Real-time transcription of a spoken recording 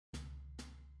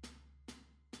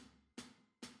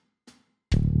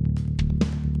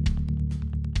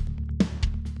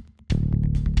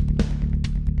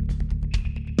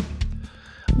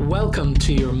welcome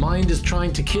to Your Mind is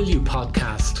Trying to Kill You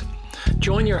podcast.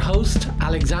 Join your host,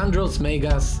 Alexandros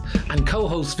Megas, and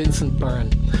co-host Vincent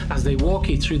Byrne as they walk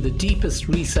you through the deepest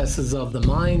recesses of the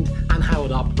mind and how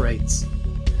it operates.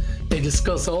 They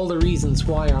discuss all the reasons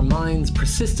why our minds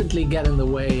persistently get in the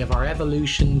way of our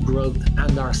evolution, growth,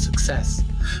 and our success.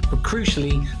 But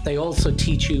crucially, they also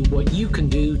teach you what you can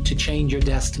do to change your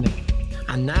destiny.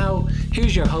 And now,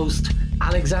 here's your host,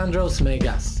 Alexandros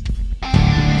Megas.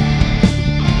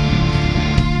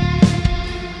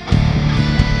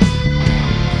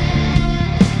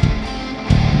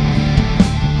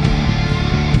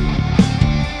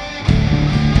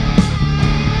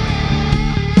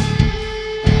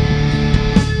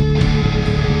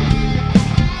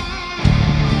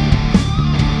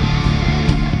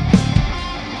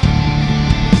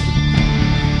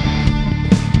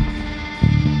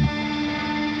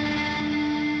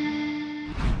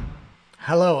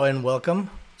 Hello and welcome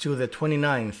to the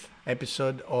 29th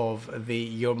episode of the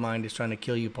Your Mind is Trying to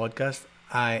Kill You podcast.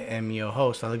 I am your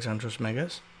host, Alexandros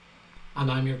Megas. And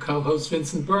I'm your co-host,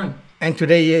 Vincent Byrne. And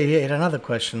today you had another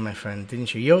question, my friend,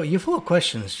 didn't you? You're full of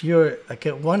questions. You're like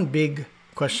one big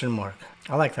question mark.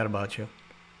 I like that about you.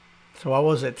 So what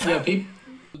was it? Yeah,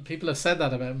 people have said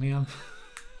that about me. I'm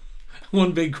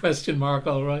one big question mark,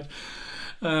 all right.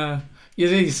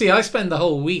 You see, I spend the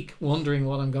whole week wondering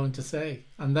what I'm going to say,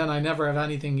 and then I never have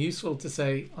anything useful to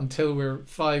say until we're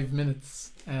 5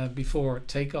 minutes before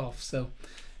takeoff. So,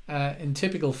 in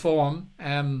typical form,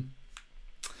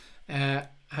 had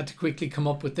to quickly come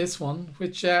up with this one,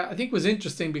 which I think was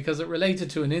interesting because it related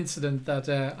to an incident that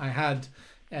I had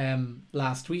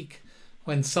last week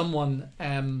when someone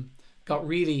got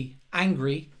really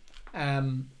angry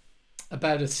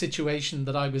about a situation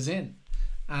that I was in.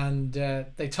 And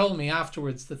they told me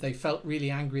afterwards that they felt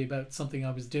really angry about something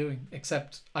I was doing,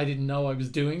 except I didn't know I was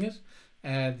doing it.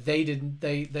 They didn't.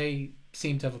 They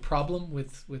seemed to have a problem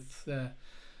with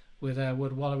what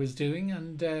I was doing,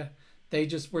 and they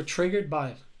just were triggered by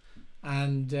it.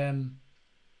 And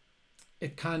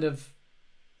it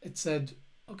said,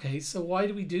 okay, so why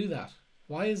do we do that?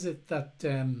 Why is it that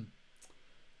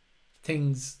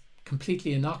things,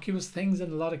 completely innocuous things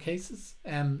in a lot of cases,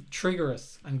 trigger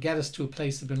us and get us to a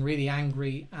place of being really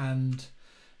angry, and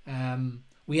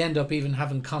we end up even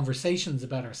having conversations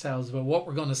about ourselves, about what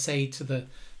we're going to say to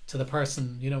the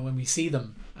person, when we see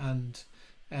them, and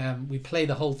we play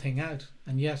the whole thing out,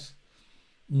 and yet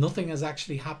nothing has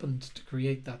actually happened to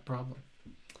create that problem.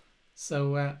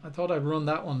 So I thought I'd run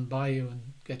that one by you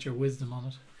and get your wisdom on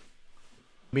it.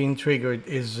 Being triggered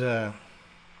is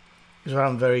what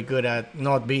I'm very good at,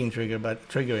 not being triggered, but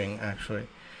triggering, actually.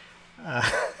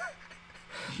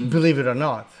 Believe it or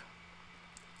not.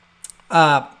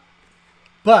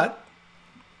 But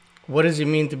what does it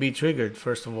mean to be triggered,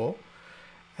 first of all?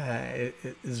 It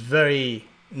is very,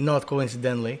 not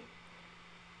coincidentally,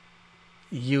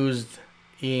 used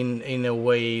in a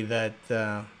way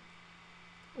that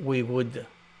we would,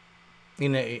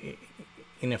 in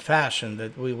a fashion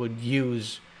that we would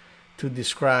use to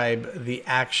describe the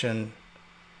action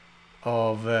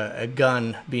of a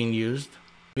gun being used.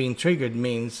 Being triggered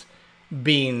means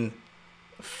being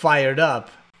fired up,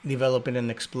 developing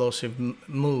an explosive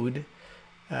mood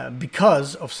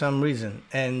because of some reason.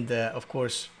 And of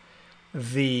course,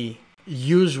 the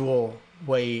usual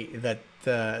way that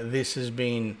this is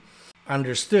being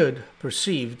understood,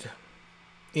 perceived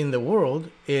in the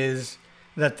world is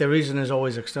that the reason is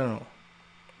always external.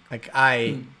 Like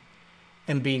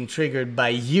am being triggered by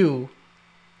you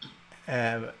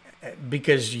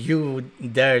because you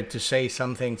dared to say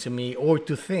something to me or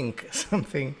to think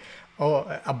something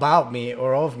about me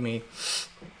or of me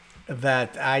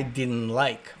that I didn't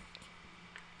like.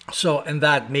 So, and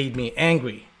that made me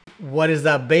angry. What is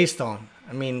that based on?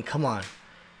 I mean, come on.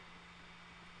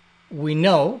 We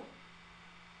know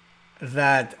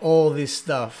that all this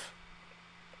stuff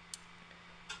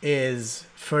is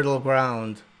fertile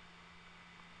ground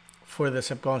for the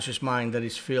subconscious mind that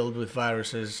is filled with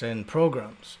viruses and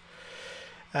programs.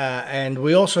 And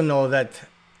we also know that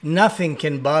nothing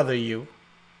can bother you.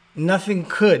 Nothing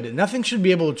should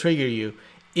be able to trigger you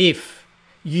if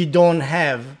you don't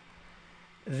have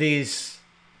these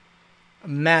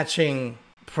matching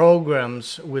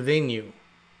programs within you.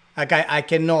 Like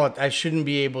I shouldn't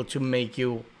be able to make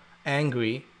you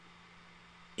angry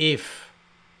if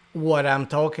what I'm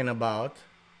talking about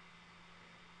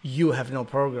you have no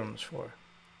programs for.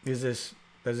 Does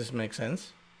this make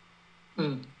sense?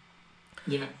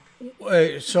 Yeah.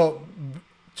 So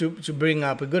to bring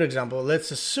up a good example, let's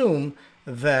assume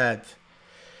that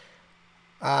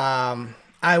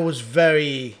I was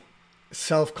very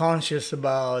self-conscious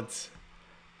about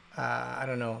I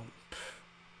don't know,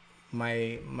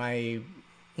 my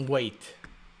weight,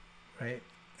 right?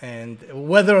 And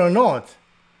whether or not,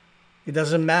 it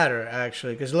doesn't matter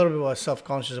actually, because a lot of people are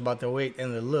self-conscious about their weight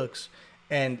and their looks,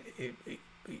 and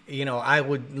I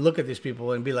would look at these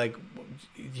people and be like,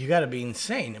 you got to be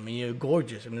insane. I mean, you're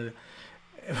gorgeous. I mean,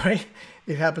 right?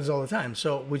 It happens all the time.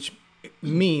 So, which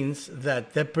means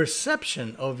that the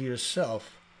perception of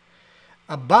yourself,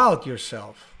 about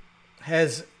yourself,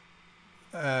 has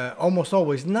almost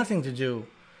always nothing to do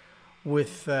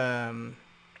with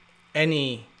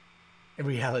any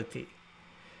reality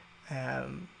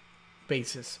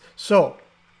basis. So,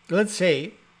 let's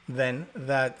say then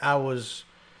that I was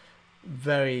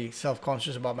very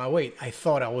self-conscious about my weight. I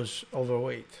thought I was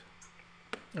overweight,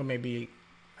 or maybe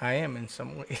I am in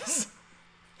some ways.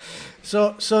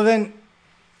 So then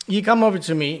you come over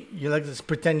to me. You like to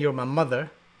pretend you're my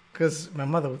mother, because my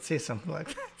mother would say something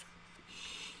like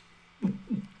that,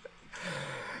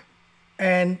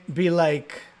 and be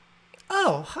like,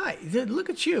 "Oh, hi! Look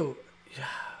at you.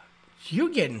 You're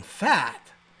getting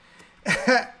fat."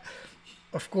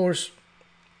 Of course.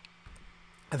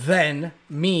 Then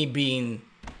me being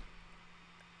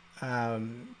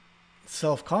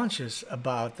self-conscious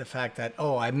about the fact that,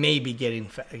 oh, I may be getting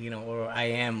fat, or I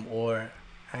am, or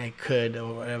I could,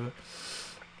 or whatever.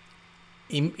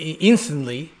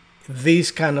 Instantly,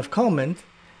 this kind of comment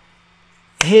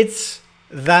hits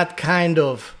that kind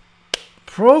of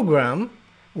program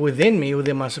within me,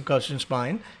 within my subconscious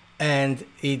mind, and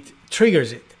it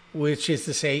triggers it, which is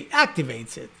to say,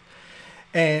 activates it.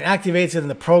 And activates it, and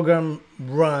the program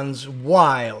runs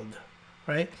wild,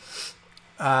 right?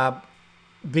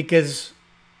 Because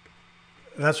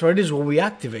that's what it is when we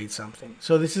activate something.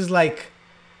 So this is like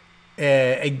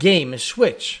a game, a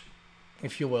switch,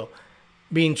 if you will,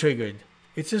 being triggered.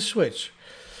 It's a switch.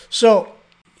 So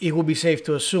it would be safe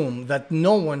to assume that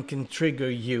no one can trigger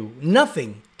you.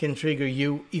 Nothing can trigger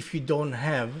you if you don't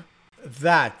have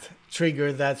that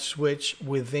trigger, that switch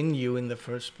within you in the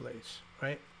first place,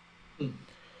 right?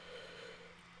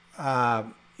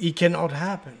 It cannot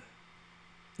happen.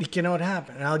 It cannot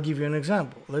happen. And I'll give you an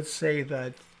example. Let's say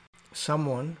that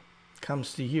someone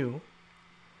comes to you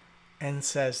and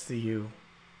says to you,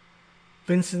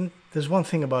 Vincent, there's one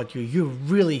thing about you. You're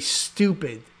really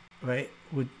stupid, right?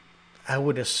 I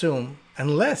would assume,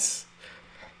 unless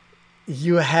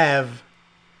you have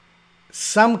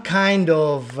some kind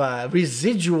of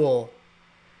residual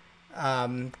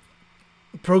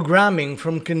programming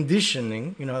from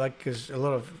conditioning, like, because a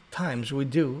lot of times we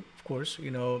do, of course,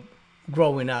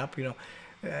 growing up,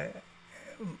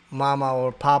 mama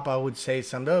or papa would say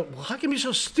something, oh, well, how can you be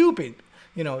so stupid?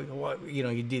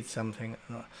 You did something,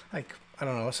 like, I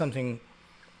don't know, something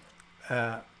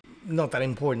not that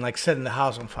important, like setting the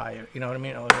house on fire, you know what I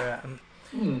mean? Or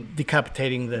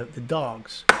decapitating the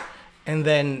dogs. And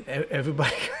then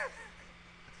everybody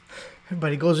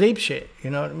goes apeshit, you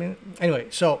know what I mean? Anyway,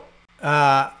 so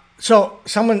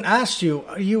someone asks you,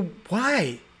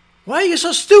 why are you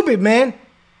so stupid, man?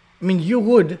 I mean, you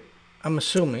would, I'm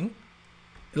assuming,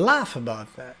 laugh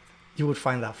about that. You would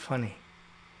find that funny,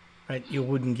 right? You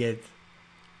wouldn't get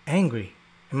angry.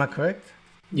 Am I correct?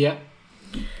 Yeah.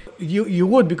 You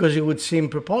would, because it would seem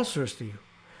preposterous to you.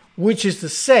 Which is to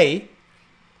say,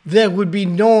 there would be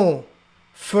no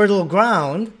fertile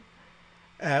ground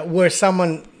where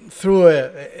someone threw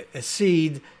a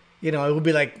seed, it would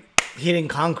be like hitting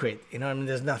concrete,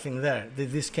 there's nothing there.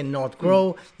 This cannot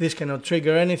grow, this cannot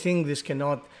trigger anything, this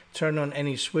cannot turn on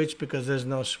any switch, because there's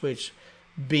no switch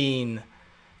being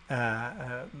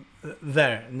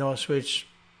there, no switch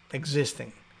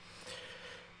existing.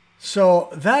 So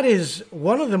that is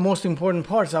one of the most important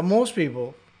parts that most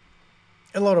people,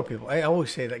 a lot of people, I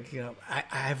always say, like,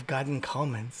 I've gotten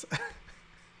comments.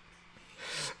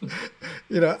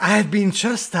 I have been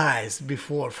chastised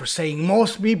before for saying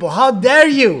most people, how dare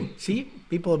you? See,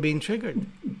 people are being triggered.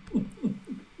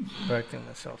 Correcting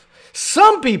myself.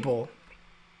 Some people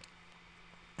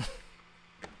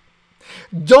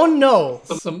don't know.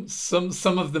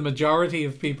 Some of the majority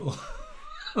of people.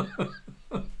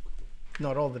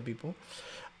 Not all the people.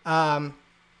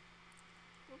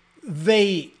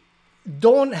 They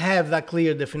don't have that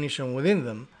clear definition within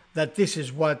them that this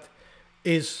is what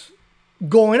is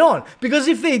going on. Because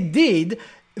if they did,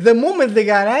 the moment they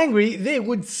got angry, they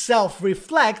would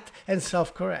self-reflect and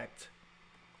self-correct.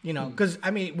 Because, I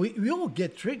mean, we all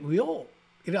get triggered.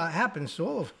 It happens to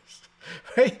all of us.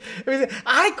 Right? I mean,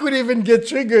 I could even get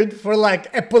triggered for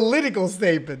like a political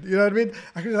statement. You know what I mean?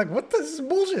 I could be like, what is this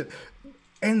bullshit?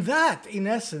 And that, in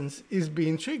essence, is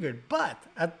being triggered. But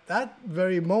at that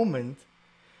very moment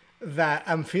that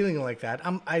I'm feeling like that,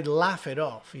 I laugh it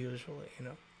off, usually,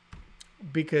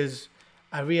 because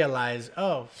I realize,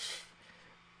 oh,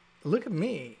 look at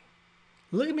me.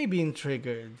 Look at me being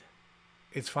triggered.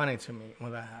 It's funny to me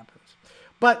when that happens.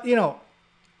 But,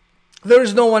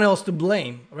 there's no one else to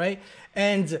blame, right?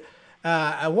 And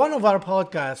one of our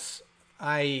podcasts,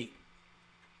 I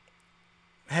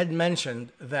had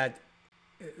mentioned that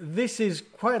this is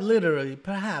quite literally,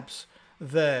 perhaps,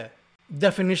 the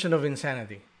definition of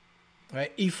insanity,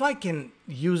 right? If I can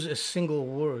use a single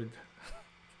word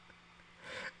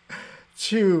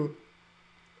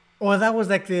that was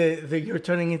like the you're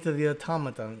turning into the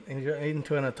automaton,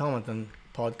 into an automaton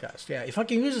podcast. Yeah, if I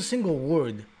can use a single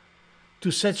word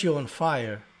to set you on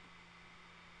fire,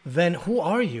 then who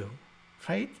are you,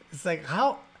 right? It's like,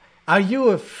 how are you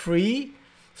a free,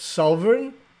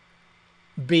 sovereign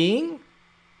being?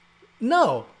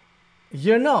 No,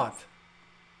 you're not,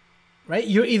 right?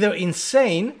 You're either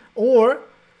insane or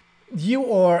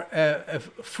you are a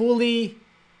fully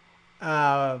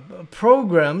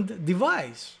programmed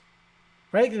device,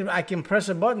 right? I can press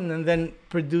a button and then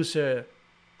produce a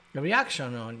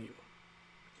reaction on you.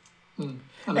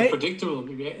 And a predictable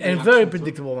reaction. And very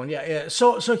predictable one, yeah.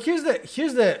 So here's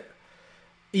the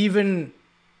even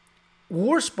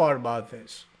worse part about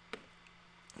this.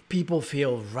 People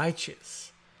feel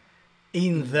righteous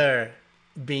in their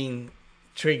being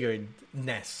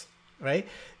triggeredness, right?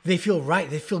 They feel right.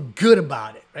 They feel good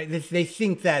about it, right? They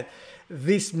think that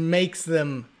this makes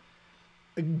them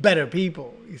better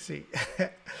people, you see.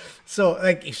 So,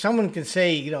 like, if someone can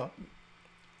say,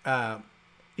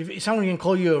 if someone can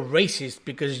call you a racist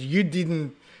because you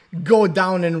didn't go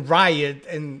down and riot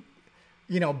and,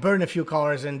 burn a few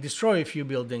cars and destroy a few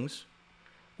buildings,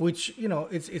 which,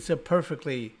 it's a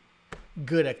perfectly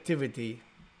good activity.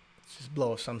 Just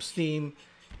blow some steam.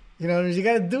 You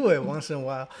got to do it once in a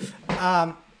while.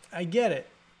 I get it.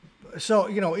 So,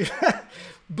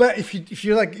 but if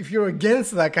you're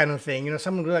against that kind of thing,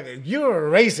 someone goes like, you're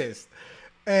a racist.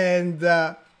 And,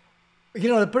 the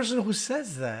person who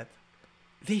says that,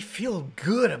 they feel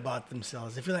good about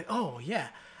themselves. They feel like, oh yeah,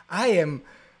 I am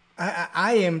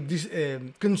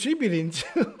contributing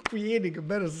to creating a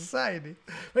better society,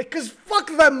 right? Because fuck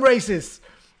them racists,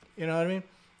 you know what I mean?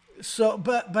 So,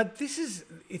 but this is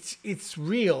it's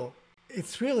real.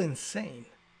 It's real insane.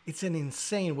 It's an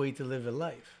insane way to live a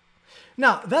life.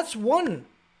 Now, that's one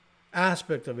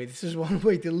aspect of it. This is one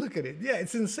way to look at it. Yeah,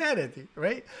 it's insanity,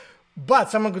 right?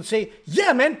 But someone could say,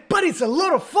 yeah, man, but it's a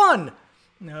lot of fun.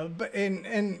 No, but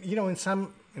in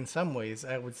some ways,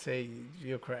 I would say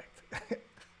you're correct.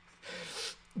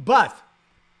 But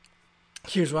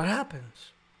here's what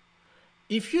happens.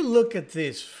 If you look at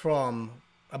this from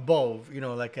above,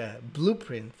 like a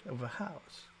blueprint of a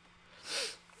house,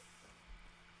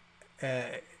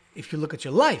 if you look at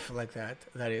your life like that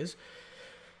is,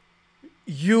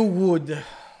 you would,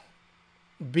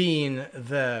 being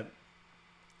the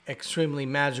extremely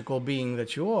magical being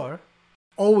that you are,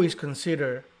 always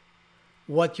consider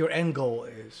what your end goal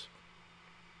is.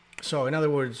 So, in other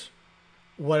words,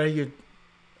 what are you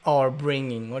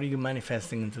bringing? What are you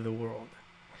manifesting into the world?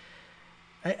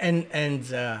 And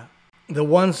the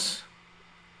ones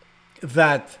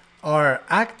that are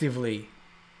actively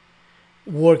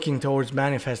working towards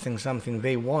manifesting something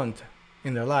they want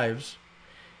in their lives,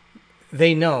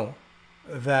 they know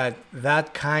that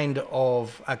that kind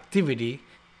of activity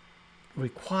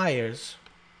requires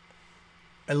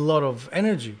a lot of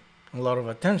energy, a lot of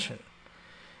attention,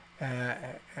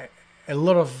 a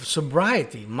lot of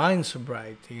sobriety, mind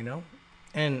sobriety,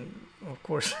 and of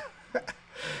course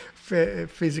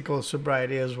physical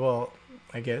sobriety as well,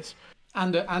 I guess,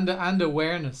 and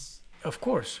awareness, of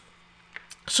course.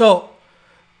 So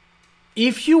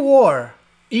if you are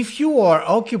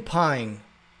occupying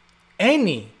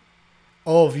any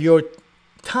of your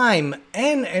time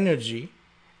and energy,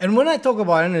 and when I talk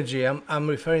about energy, I'm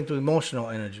referring to emotional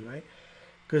energy, right?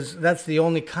 Because that's the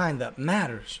only kind that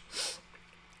matters.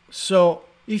 So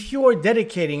if you are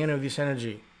dedicating any of this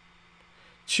energy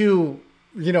to,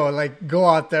 go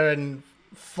out there and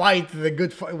fight the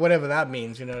good fight, whatever that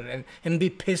means, and be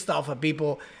pissed off at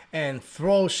people and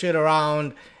throw shit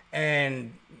around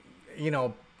and,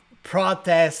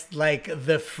 protest like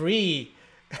the free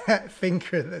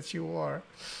thinker that you are,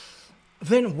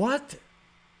 then what?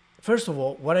 First of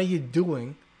all, what are you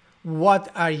doing?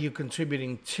 What are you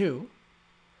contributing to?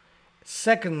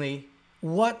 Secondly,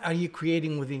 what are you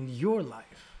creating within your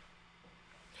life?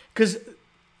 Because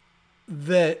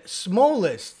the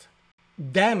smallest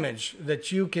damage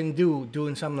that you can do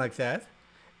doing something like that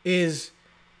is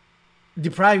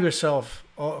deprive yourself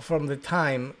from the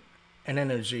time and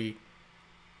energy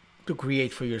to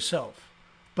create for yourself.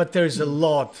 But there's a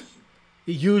lot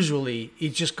usually it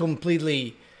just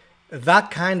completely,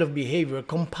 that kind of behavior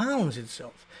compounds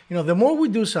itself. The more we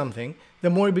do something, the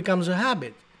more it becomes a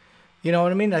habit. You know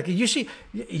what I mean? Like you see,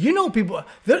 people.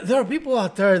 There are people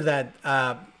out there that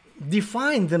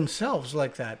define themselves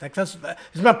like that. Like it's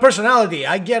my personality.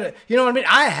 I get it. You know what I mean?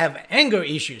 I have anger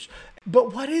issues.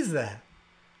 But what is that?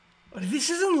 This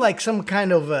isn't like some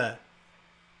kind of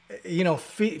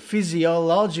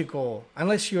physiological.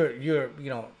 Unless you're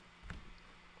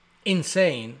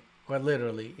insane, quite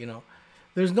literally.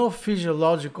 There's no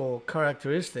physiological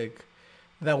characteristic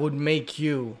that would make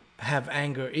you have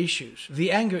anger issues.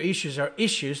 The anger issues are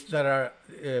issues that are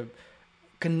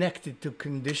connected to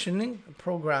conditioning,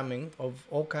 programming of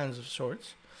all kinds of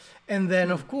sorts. And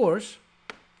then, of course,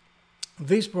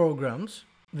 these programs,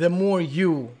 the more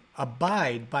you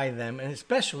abide by them, and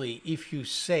especially if you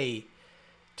say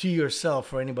to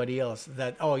yourself or anybody else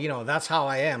that, that's how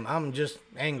I am. I'm just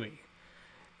angry.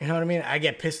 You know what I mean? I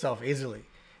get pissed off easily.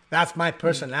 That's my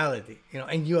personality,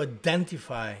 and you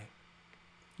identify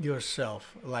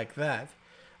yourself like that.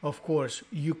 Of course,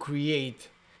 you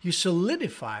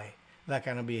solidify that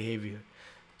kind of behavior.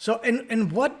 So,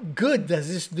 and what good does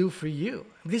this do for you?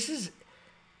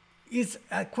 It's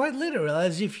quite literal,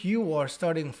 as if you are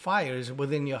starting fires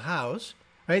within your house,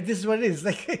 right? This is what it is.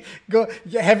 Like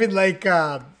having like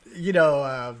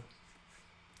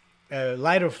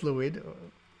lighter fluid,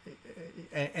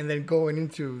 and then going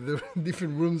into the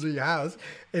different rooms of your house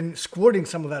and squirting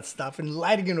some of that stuff and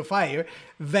lighting it on fire,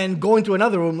 then going to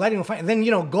another room, lighting on fire, and then,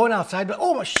 going outside, but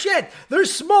oh shit,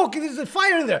 there's smoke, there's a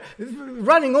fire in there,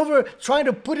 running over, trying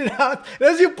to put it out. And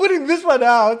as you're putting this one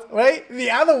out, right,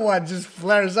 the other one just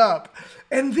flares up.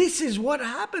 And this is what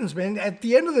happens, man. At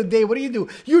the end of the day, what do?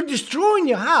 You're destroying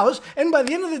your house, and by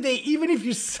the end of the day, even if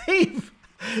you save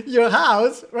your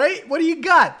house, right? What do you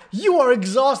got? You are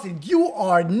exhausted. You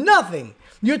are nothing.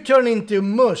 You turn into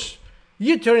mush.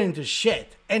 You turn into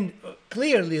shit. And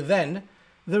clearly then,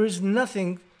 there is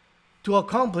nothing to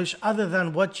accomplish other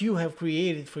than what you have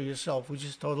created for yourself, which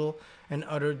is total and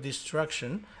utter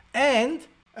destruction. And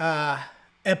a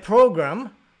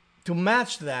program to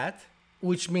match that,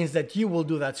 which means that you will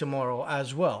do that tomorrow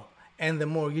as well. And the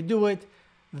more you do it,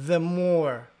 the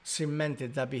more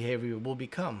cemented that behavior will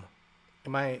become.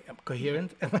 Am I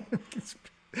coherent?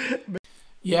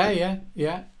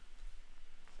 Yeah.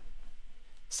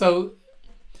 So,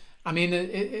 I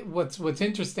mean, what's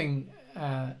interesting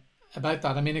about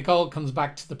that, I mean, it all comes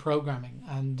back to the programming.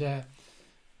 And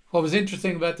what was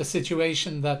interesting about the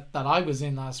situation that I was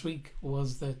in last week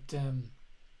was that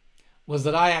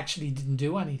I actually didn't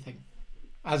do anything.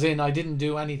 As in, I didn't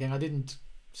do anything. I didn't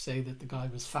say that the guy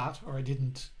was fat, or I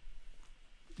didn't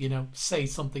say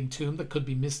something to him that could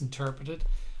be misinterpreted.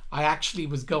 I actually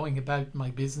was going about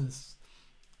my business,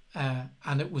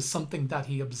 and it was something that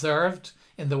he observed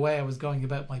in the way I was going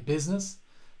about my business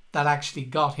that actually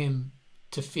got him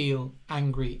to feel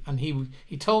angry. And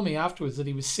he told me afterwards that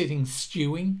he was sitting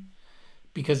stewing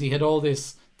because he had all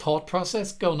this thought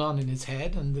process going on in his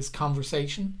head and this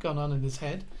conversation going on in his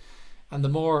head. And the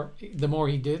more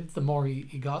he did, the more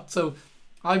he got. So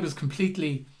I was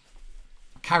completely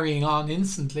carrying on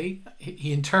instantly.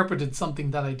 He interpreted something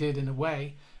that I did in a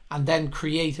way, and then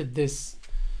created this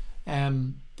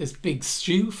big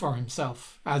stew for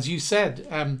himself. As you said,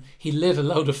 he lit a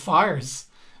load of fires,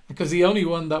 because the only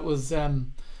one that was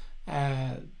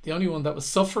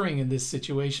suffering in this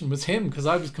situation was him, because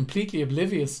I was completely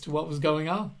oblivious to what was going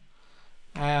on.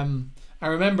 I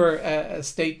remember a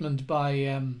statement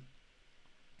by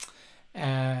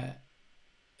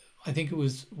I think it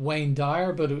was Wayne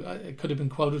Dyer, but it could have been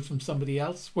quoted from somebody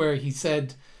else, where he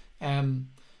said, to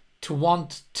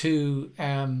want to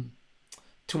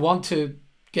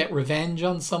get revenge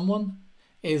on someone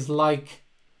is like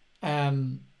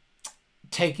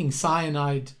taking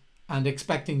cyanide and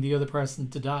expecting the other person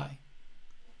to die,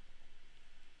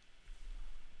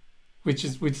 which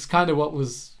is kind of what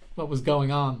was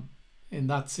going on in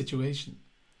that situation.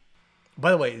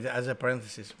 By the way, as a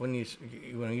parenthesis, when you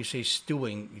say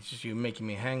stewing, it's just you're making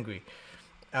me hungry.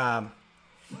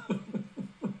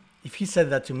 If he said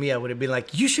that to me, I would have been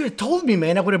like, you should have told me,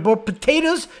 man. I would have bought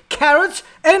potatoes, carrots,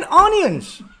 and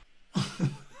onions.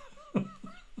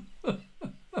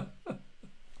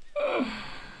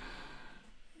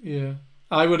 Yeah,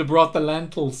 I would have brought the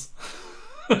lentils.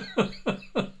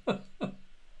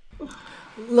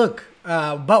 Look,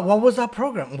 but what was that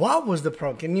program? What was the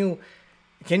program?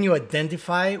 Can you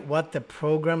identify what the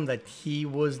program that he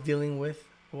was dealing with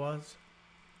was?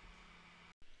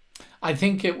 I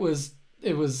think it was,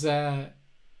 and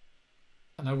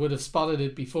I would have spotted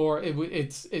it before.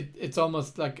 It's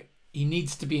almost like he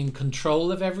needs to be in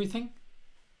control of everything.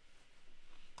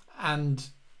 and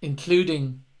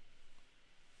including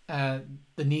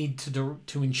the need to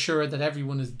ensure that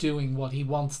everyone is doing what he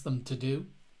wants them to do.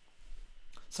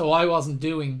 So I wasn't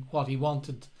doing what he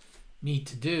wanted me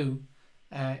to do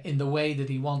in the way that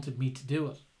he wanted me to do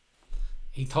it.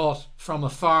 He thought from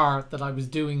afar that I was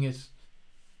doing it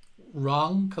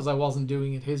wrong because I wasn't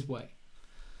doing it his way.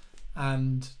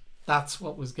 And that's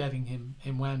what was getting him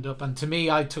wound up. And to me,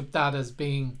 I took that as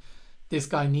being, this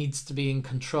guy needs to be in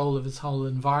control of his whole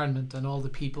environment and all the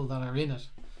people that are in it.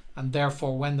 And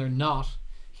therefore, when they're not,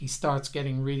 he starts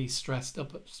getting really stressed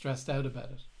out about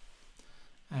it.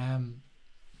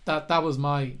 That was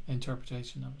my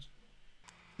interpretation of it.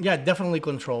 Yeah, definitely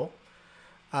control.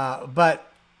 But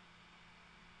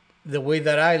the way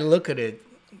that I look at it,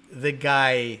 the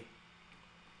guy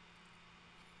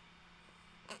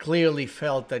clearly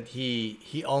felt that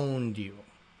he owned you.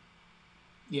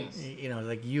 Yes. You know,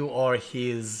 like you are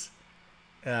his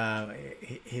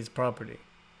property.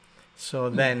 So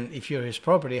then if you're his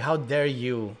property, how dare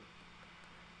you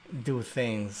do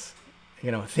things,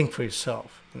 you know, think for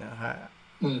yourself. You know,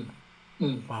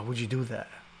 why would you do that?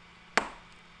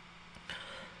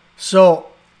 So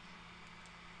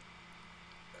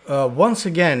once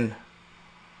again,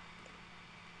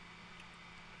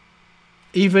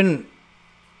 even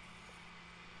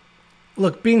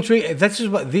look, being triggered. That's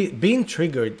just what being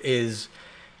triggered is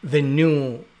the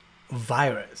new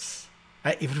virus.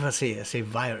 Even if I say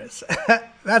virus,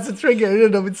 that's a trigger in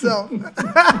and of itself.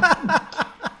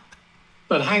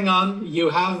 But hang on,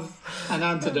 you have an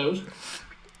antidote.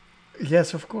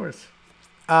 Yes, of course.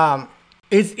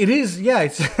 It is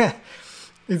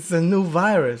it's a new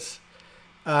virus.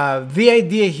 The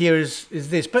idea here is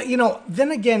this, but you know,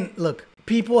 then again, look,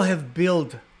 people have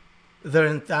built their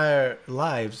entire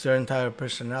lives, their entire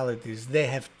personalities. They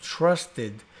have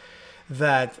trusted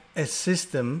that a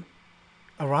system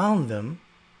around them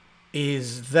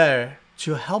is there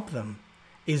to help them,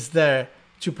 is there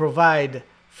to provide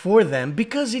for them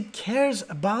because it cares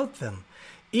about them.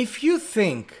 If you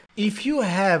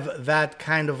have that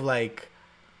kind of like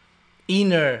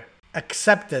inner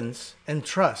acceptance and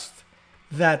trust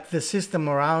that the system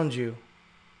around you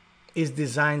is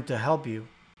designed to help you,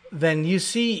 then you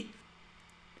see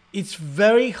it's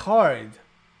very hard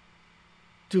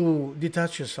to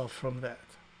detach yourself from that.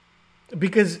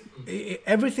 Because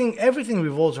everything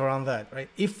revolves around that, right?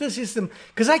 If the system,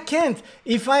 because I can't,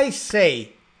 if I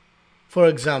say, for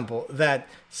example, that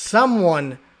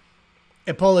someone,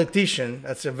 a politician,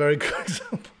 that's a very good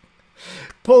example,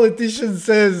 politician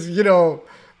says, you know,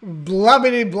 blah,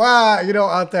 blah, blah, you know,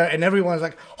 out there, and everyone's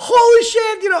like, holy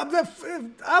shit, you know,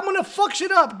 I'm going to fuck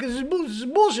shit up because it's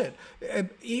bullshit.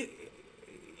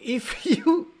 If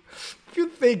you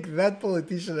think that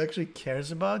politician actually cares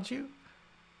about you,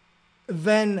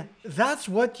 then that's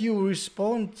what you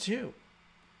respond to.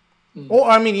 Or,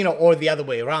 I mean, you know, or the other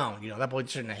way around. You know, that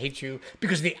politician hates you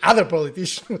because the other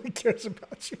politician really cares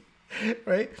about you,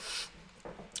 right?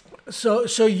 So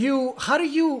how do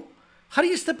you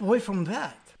step away from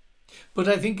that? But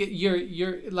I think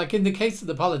you're like in the case of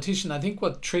the politician, I think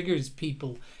what triggers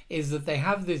people is that they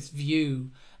have this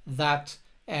view that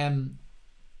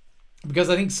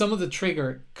because I think some of the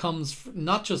trigger comes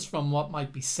not just from what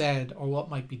might be said or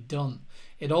what might be done.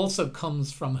 It also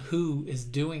comes from who is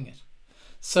doing it.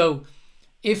 So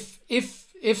if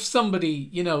somebody,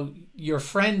 you know, your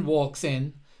friend walks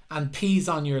in and pees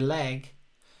on your leg,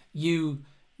 you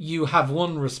have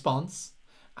one response.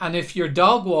 And if your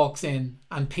dog walks in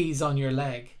and pees on your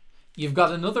leg, you've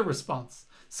got another response.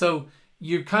 So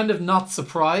you're kind of not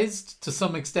surprised to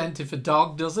some extent if a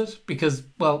dog does it because,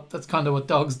 well, that's kind of what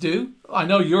dogs do. I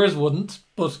know yours wouldn't,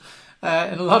 but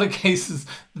in a lot of cases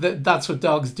that's what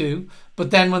dogs do.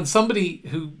 But then when somebody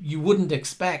who you wouldn't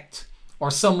expect or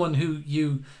someone who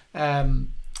you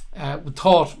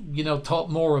thought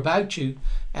more about you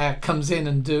comes in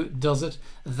and does it,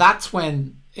 that's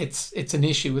when it's an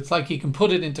issue. It's like you can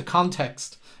put it into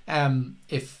context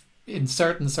if in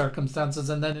certain circumstances,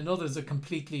 and then in others it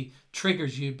completely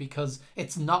triggers you because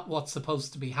it's not what's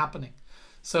supposed to be happening.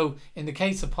 So in the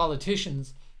case of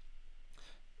politicians,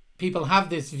 people have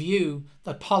this view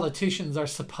that politicians are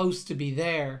supposed to be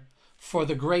there for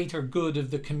the greater good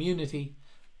of the community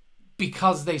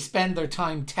because they spend their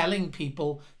time telling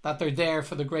people that they're there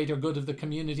for the greater good of the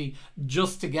community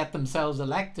just to get themselves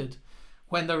elected.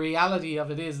 When the reality of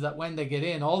it is that when they get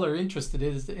in, all they're interested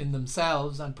in is in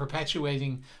themselves and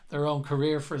perpetuating their own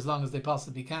career for as long as they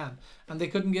possibly can. And they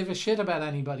couldn't give a shit about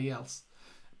anybody else.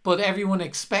 But everyone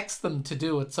expects them to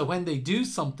do it. So when they do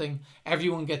something,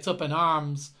 everyone gets up in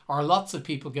arms, or lots of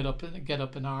people get up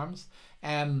in arms,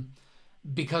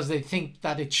 because they think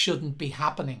that it shouldn't be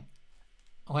happening.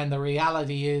 when the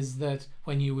reality is that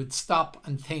when you would stop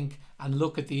and think and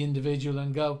look at the individual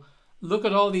and go, look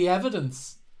at all the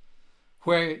evidence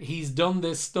where he's done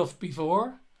this stuff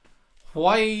before.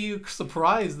 Why are you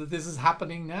surprised that this is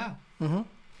happening now? Mm-hmm.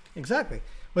 Exactly.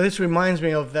 Well, this reminds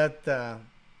me of that.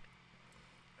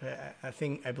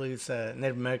 I believe it's a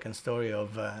Native American story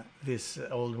of this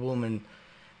old woman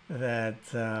that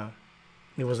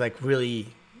it was like really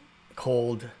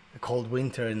cold, a cold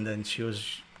winter, and then she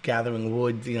was gathering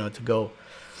wood, to go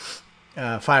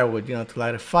firewood, to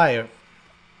light a fire,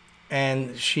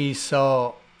 and she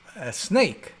saw a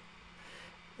snake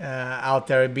out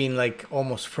there being like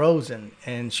almost frozen,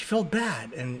 and she felt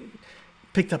bad and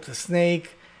picked up the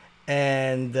snake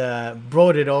and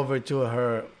brought it over to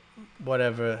her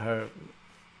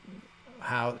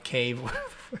cave,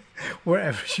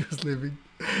 wherever she was living,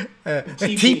 a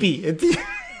teepee.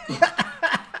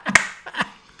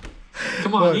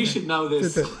 Come on, you should know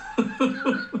this.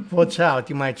 Watch out,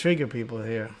 you might trigger people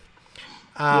here.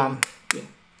 Yeah.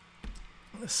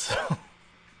 So,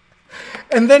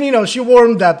 and then, she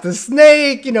warmed up the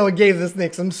snake, gave the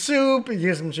snake some soup.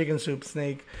 Here's some chicken soup,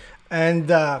 snake. And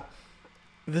the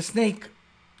snake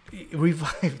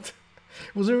revived.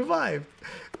 Was revived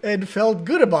and felt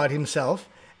good about himself.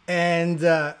 And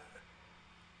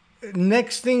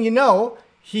next thing you know,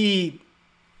 he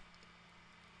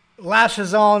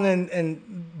lashes on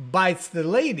and bites the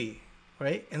lady,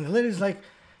 right? And the lady's like,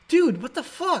 dude, what the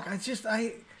fuck?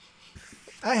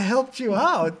 I helped you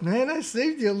out, man. I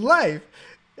saved your life.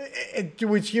 And to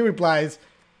which he replies,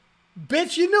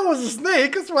 bitch, it was a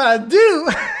snake. That's what I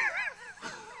do.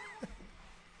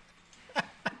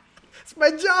 It's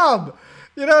my job.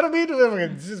 You know what I mean?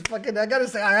 It's just fucking, I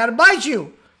gotta bite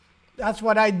you. That's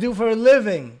what I do for a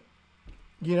living.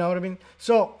 You know what I mean?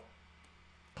 So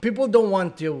people don't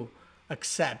want to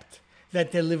accept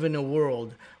that they live in a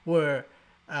world where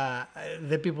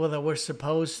the people that were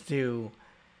supposed to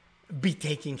be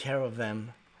taking care of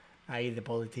them, i.e. the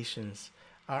politicians,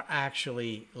 are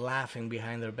actually laughing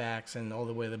behind their backs and all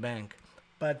the way to the bank.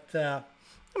 But,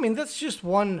 that's just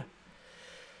one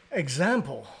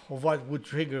example of what would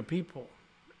trigger people.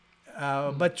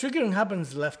 But triggering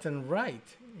happens left and right,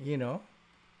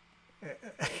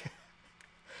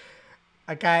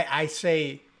 Like I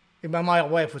say, if my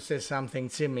wife would say something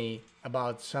to me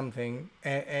about something,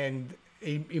 and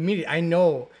immediately I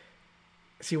know.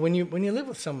 See, when you live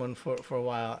with someone for a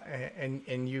while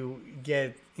and you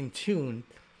get in tune,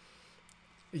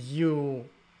 you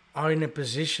are in a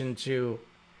position to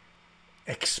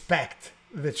expect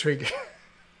the trigger.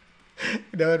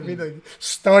 You know what I mean? Like,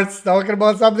 starts talking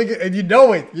about something and you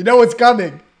know it. You know it's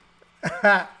coming.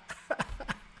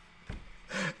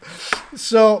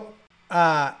 So,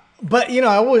 but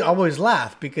I always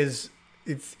laugh because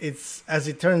it's as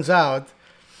it turns out.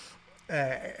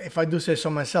 If I do say so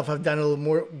myself, I've done a little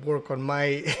more work on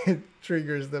my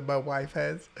triggers than my wife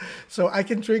has. So I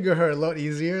can trigger her a lot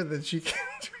easier than she can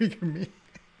trigger me.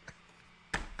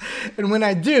 And when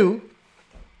I do,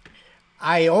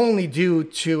 I only do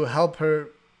to help her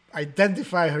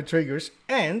identify her triggers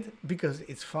and because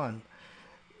it's fun.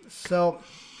 So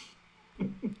I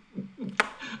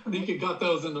think you got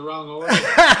those in the wrong order.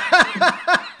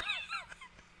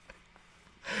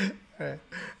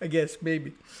 I guess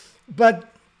maybe.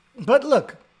 But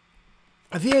look,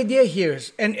 the idea here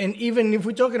is, and even if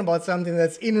we're talking about something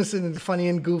that's innocent and funny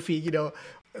and goofy,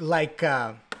 like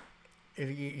I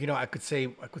could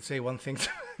say one thing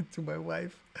to my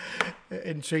wife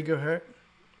and trigger her,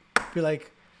 be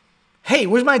like, "Hey,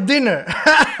 where's my dinner?"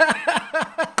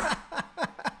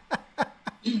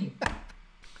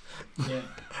 Yeah.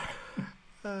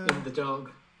 And the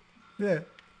dog. Yeah.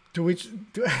 To which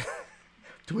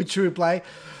you reply,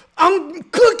 I'm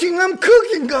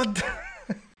cooking, God.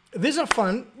 These are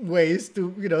fun ways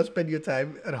to, spend your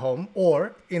time at home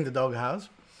or in the doghouse.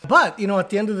 But, at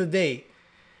the end of the day,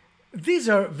 these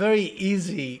are very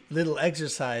easy little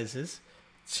exercises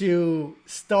to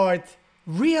start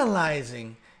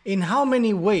realizing in how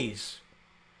many ways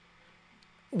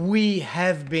we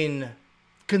have been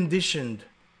conditioned.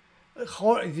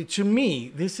 To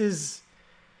me, this is,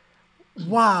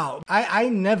 wow. I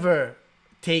never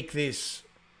take this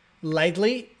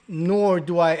lightly, nor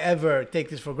do I ever take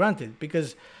this for granted,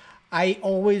 because I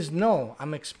always know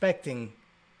I'm expecting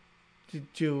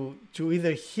to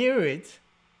either hear it,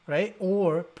 right,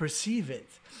 or perceive it.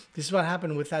 This is what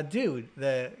happened with that dude,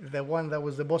 the one that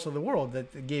was the boss of the world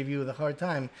that gave you the hard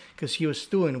time because he was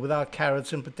stewing without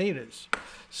carrots and potatoes.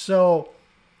 So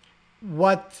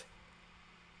what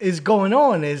is going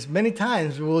on is many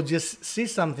times we will just see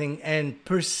something and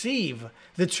perceive.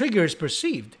 The trigger is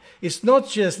perceived. It's not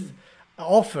just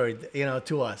offered,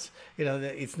 to us.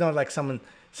 It's not like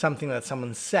something that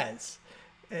someone says.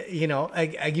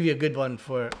 I give you a good one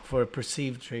for a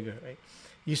perceived trigger, right?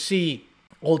 You see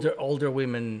older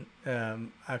women,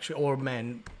 actually, or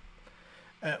men,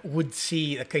 would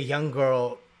see like a young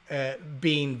girl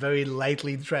being very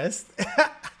lightly dressed,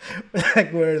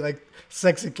 like wear like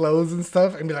sexy clothes and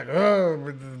stuff, and be like,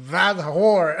 oh, that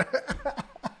whore.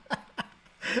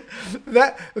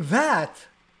 that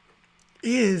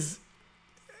is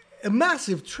a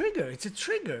massive trigger. It's a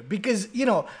trigger because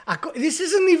this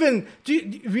isn't even. Do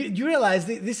you realize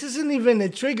that this isn't even a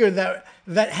trigger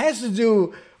that has to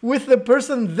do with the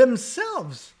person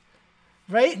themselves,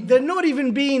 right? They're not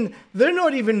even being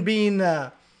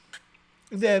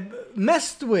they're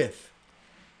messed with,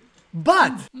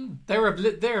 but they're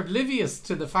oblivious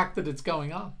to the fact that it's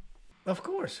going on. Of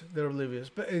course, they're oblivious,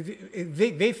 but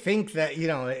they think that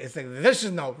it's like this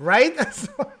is not right.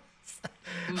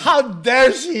 How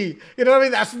dare she? You know what I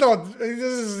mean? This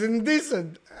is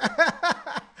indecent.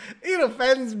 It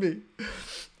offends me.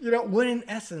 When in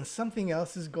essence something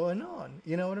else is going on.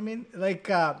 You know what I mean? Like,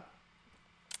 I'll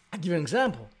give you an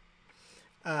example.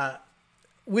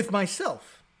 With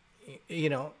myself,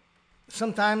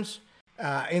 sometimes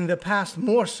in the past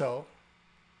more so,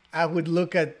 I would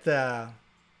look at.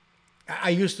 I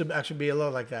used to actually be a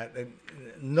lot like that, and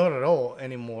not at all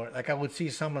anymore. Like I would see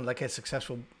someone like a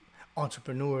successful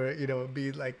entrepreneur,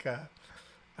 be like, I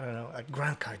don't know, like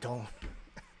Grant Cardone.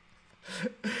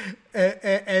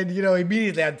 and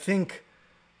immediately I'd think,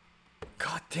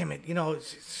 God damn it,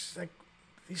 it's like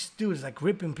this dude is like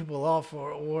ripping people off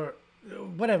or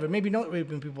whatever, maybe not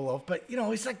ripping people off, but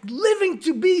it's like living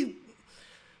to be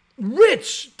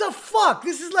rich. The fuck?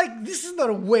 This is not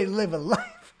a way to live a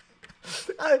life.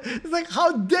 It's like,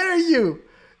 how dare you?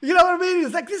 You know what I mean?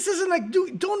 It's like, this isn't like,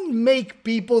 don't make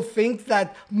people think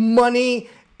that money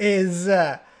is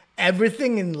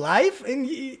everything in life. And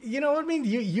you know what I mean?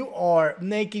 You are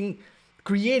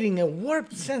creating a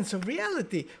warped sense of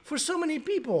reality for so many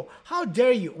people. How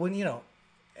dare you? When,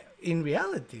 in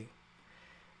reality,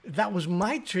 that was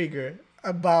my trigger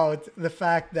about the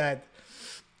fact that,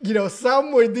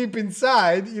 somewhere deep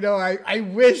inside, I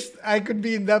wished I could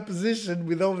be in that position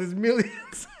with all these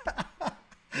millions.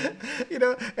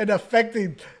 And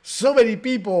affecting so many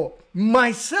people,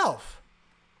 myself.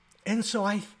 And so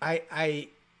I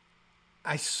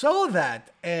saw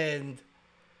that and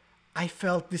I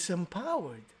felt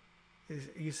disempowered,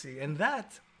 you see. And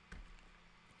that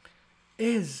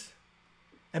is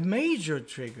a major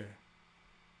trigger.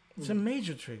 It's a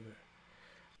major trigger.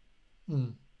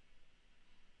 Mm.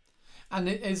 And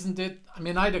isn't it? I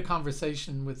mean, I had a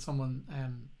conversation with someone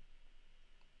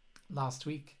last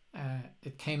week.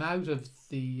 It came out of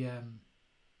the.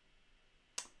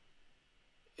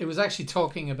 It was actually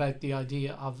talking about the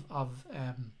idea of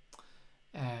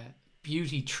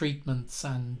beauty treatments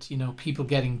and people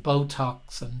getting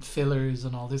Botox and fillers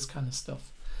and all this kind of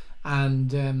stuff,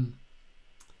 and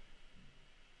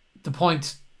the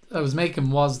point I was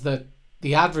making was that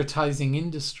the advertising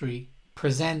industry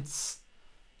presents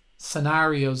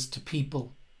scenarios to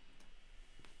people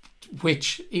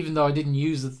which, even though I didn't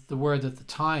use the word at the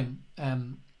time,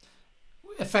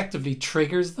 effectively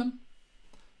triggers them,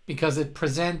 because it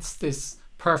presents this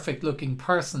perfect looking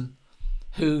person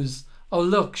who's, oh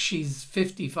look, she's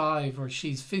 55 or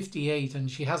she's 58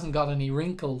 and she hasn't got any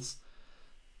wrinkles,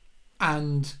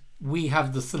 and we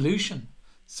have the solution.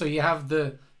 So you have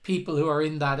the people who are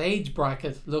in that age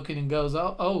bracket looking and goes,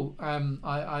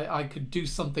 I could do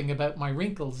something about my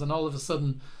wrinkles, and all of a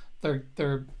sudden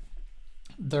they're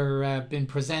been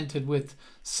presented with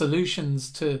solutions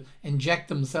to inject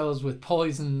themselves with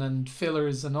poison and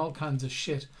fillers and all kinds of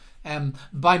shit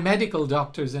by medical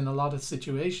doctors in a lot of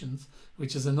situations,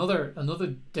 which is another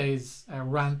day's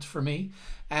rant for me.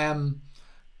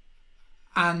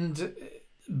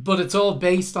 But it's all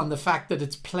based on the fact that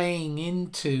it's playing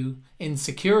into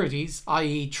insecurities,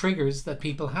 i.e. triggers that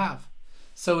people have.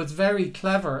 So it's very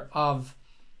clever of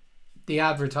the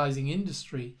advertising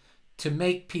industry to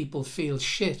make people feel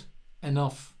shit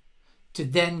enough to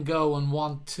then go and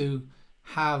want to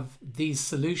have these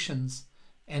solutions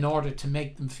in order to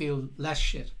make them feel less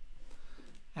shit.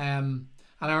 And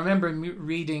I remember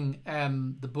reading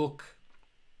the book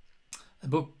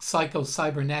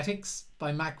Psycho-Cybernetics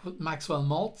by Maxwell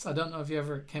Maltz. I don't know if you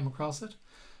ever came across it,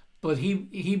 but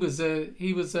he was a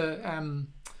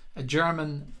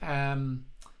German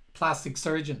plastic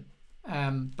surgeon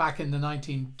back in the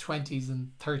 1920s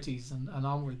and 30s and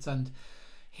onwards, and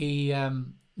he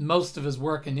most of his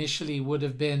work initially would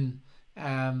have been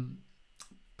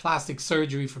plastic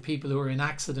surgery for people who are in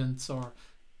accidents or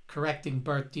correcting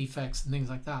birth defects and things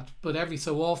like that. But every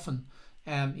so often,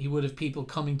 he would have people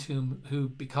coming to him who,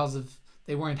 because of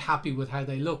they weren't happy with how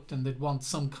they looked, and they'd want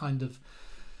some kind of,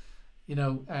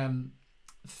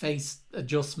 face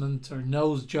adjustment or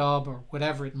nose job or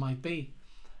whatever it might be.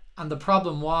 And the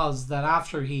problem was that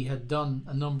after he had done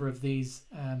a number of these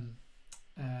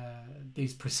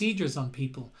procedures on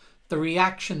people, the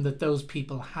reaction that those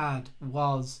people had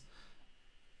was,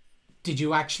 "Did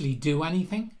you actually do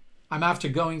anything? I'm after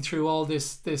going through all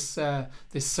this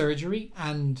surgery,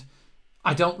 and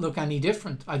I don't look any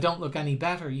different. I don't look any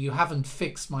better. You haven't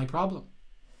fixed my problem."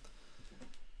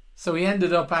 So he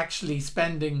ended up actually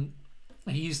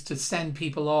he used to send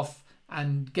people off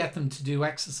and get them to do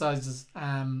exercises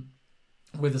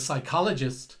with a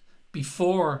psychologist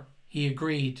before he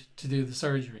agreed to do the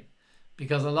surgery.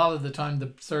 Because a lot of the time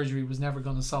the surgery was never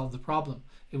going to solve the problem.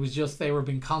 It was just they were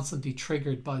being constantly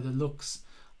triggered by the looks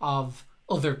of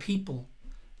other people,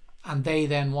 and they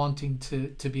then wanting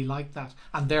to be like that.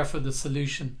 And therefore the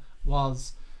solution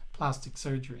was plastic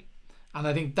surgery. And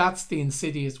I think that's the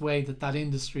insidious way that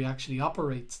industry actually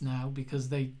operates now, because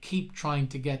they keep trying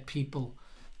to get people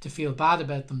to feel bad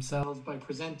about themselves by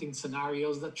presenting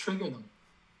scenarios that trigger them.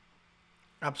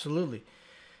 Absolutely.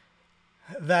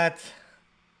 That,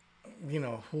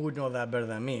 who would know that better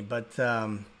than me? But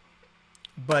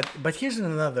here's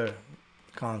another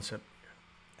concept.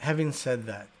 Having said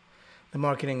that, the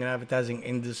marketing and advertising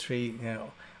industry,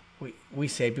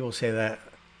 people say that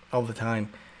all the time.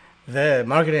 The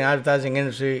marketing and advertising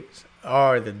industries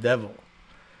are the devil,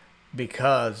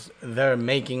 because they're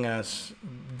making us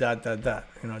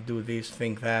do this,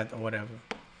 think that, or whatever.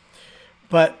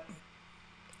 But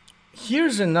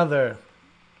here's another,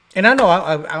 and I know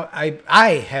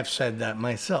I have said that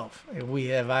myself. We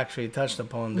have actually touched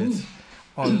upon this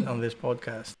on this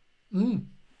podcast.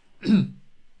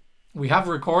 We have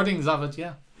recordings of it,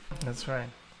 yeah. That's right.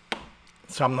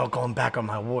 So I'm not going back on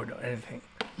my word or anything.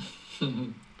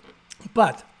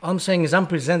 But all I'm saying is I'm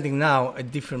presenting now a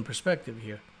different perspective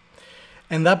here.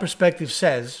 And that perspective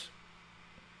says,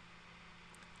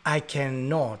 I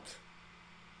cannot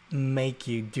make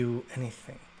you do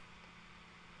anything.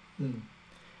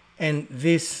 And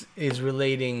this is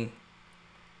relating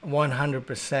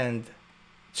 100%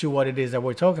 to what it is that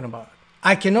we're talking about.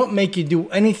 I cannot make you do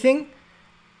anything.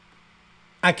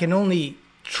 I can only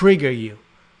trigger you.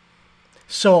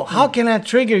 So how can I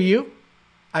trigger you?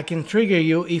 I can trigger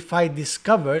you if I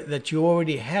discover that you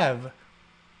already have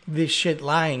this shit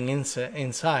lying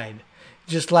inside.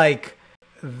 Just like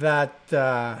that,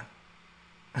 I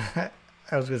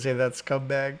was going to say that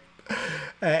scumbag,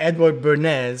 Edward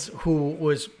Bernays, who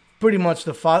was pretty much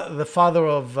the father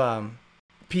of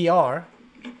PR,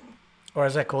 or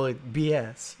as I call it,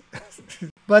 BS.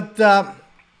 But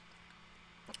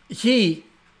he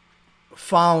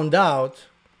found out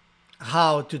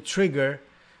how to trigger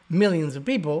millions of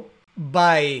people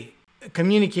by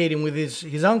communicating with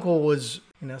his uncle was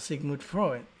Sigmund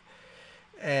Freud,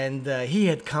 and he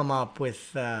had come up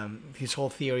with his whole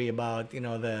theory about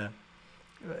the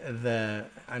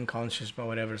unconscious or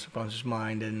whatever subconscious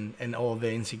mind and all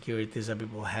the insecurities that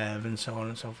people have and so on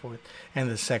and so forth, and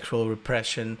the sexual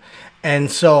repression. And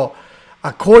so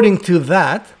according to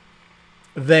that,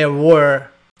 there were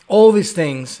all these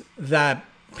things that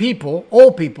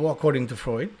all people according to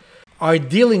Freud are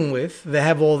dealing with. They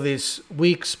have all these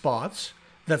weak spots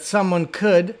that someone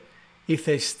could, if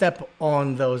they step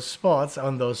on those spots,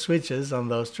 on those switches, on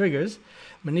those triggers,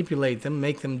 manipulate them,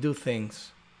 make them do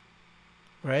things,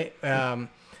 right? And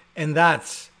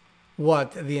that's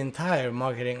what the entire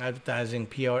marketing, advertising,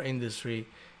 PR industry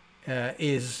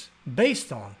is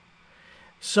based on.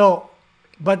 So,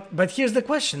 but here's the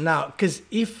question now, because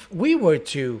if we were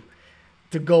to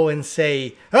go and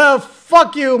say, "Oh,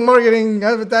 fuck you, marketing,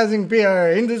 advertising,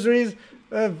 PR industries,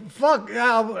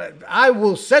 I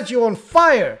will set you on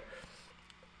fire,"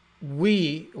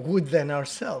 we would then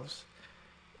ourselves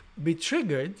be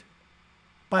triggered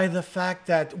by the fact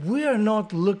that we are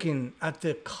not looking at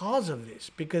the cause of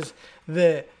this, because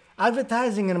the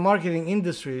advertising and marketing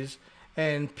industries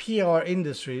and PR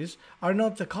industries are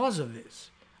not the cause of this.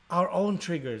 Our own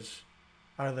triggers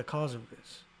are the cause of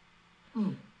this.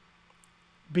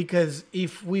 Because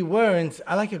if we weren't,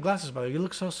 I like your glasses, by the way. You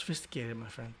look so sophisticated, my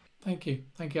friend. Thank you.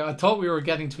 I thought we were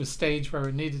getting to a stage where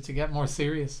we needed to get more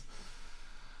serious.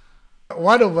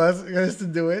 One of us has to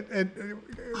do it, and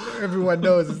everyone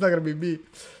knows it's not going to be me.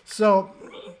 So,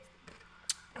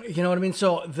 you know what I mean?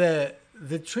 So the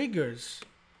triggers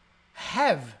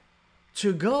have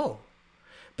to go,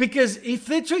 because if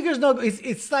the triggers not,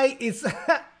 it's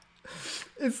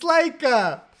like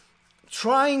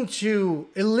trying to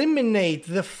eliminate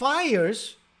the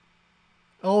fires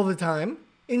all the time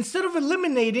instead of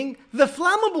eliminating the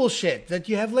flammable shit that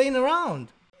you have laying around.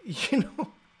 You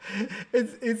know,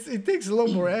 it takes a lot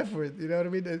more effort. You know what I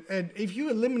mean? And if you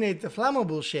eliminate the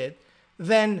flammable shit,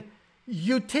 then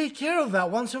you take care of that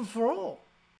once and for all.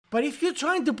 But if you're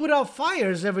trying to put out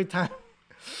fires every time,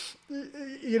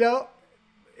 you know,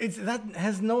 that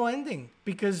has no ending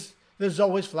because there's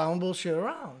always flammable shit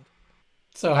around.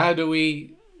 So how do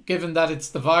we, given that it's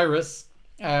the virus,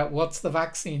 what's the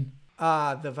vaccine?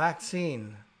 The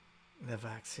vaccine.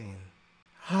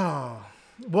 Oh,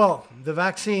 well, the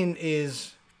vaccine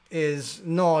is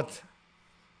not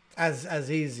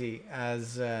as easy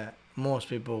as most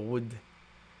people would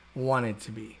want it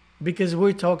to be. Because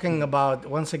we're talking about,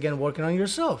 once again, working on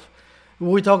yourself.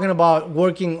 We're talking about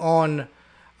working on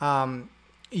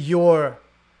your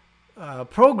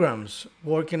programs,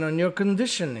 working on your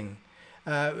conditioning,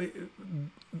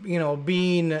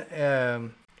 being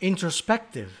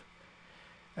introspective,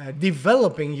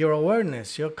 developing your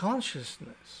awareness, your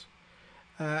consciousness.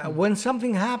 When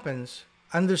something happens,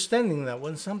 understanding that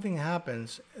when something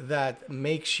happens that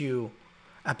makes you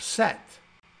upset,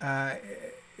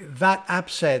 that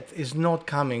upset is not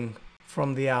coming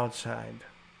from the outside.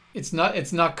 It's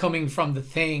not coming from the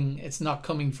thing. It's not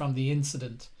coming from the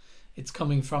incident. It's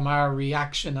coming from our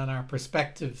reaction and our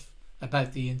perspective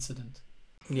about the incident.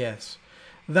 Yes,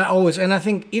 that always. And I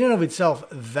think in and of itself,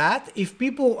 that if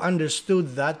people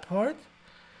understood that part,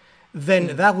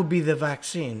 then that would be the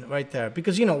vaccine right there.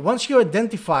 Because, once you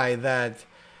identify that,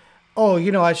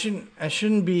 I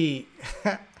shouldn't be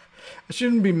I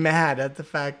shouldn't be mad at the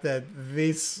fact that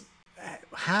this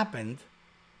happened.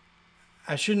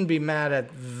 I shouldn't be mad at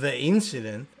the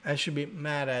incident. I should be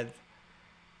mad at,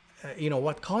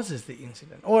 what causes the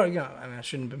incident. Or, I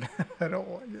shouldn't be mad at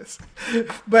all, I guess.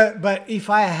 But if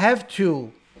I have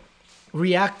to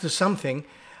react to something,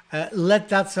 let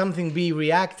that something be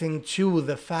reacting to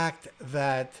the fact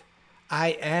that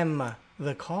I am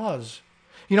the cause.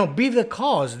 Be the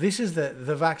cause. This is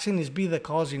the vaccine is be the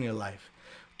cause in your life.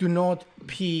 Do not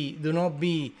be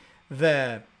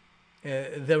the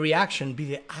reaction, be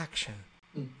the action.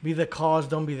 Be the cause,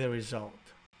 don't be the result.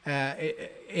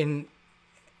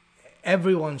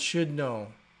 Everyone should know.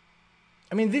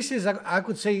 This is, I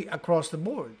could say, across the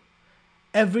board.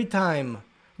 Every time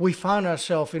we find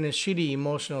ourselves in a shitty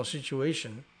emotional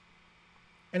situation,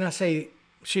 and I say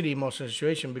shitty emotional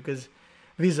situation because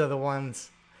these are the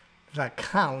ones that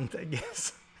count, I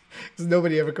guess. Because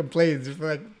nobody ever complains. If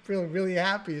I feel really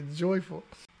happy and joyful.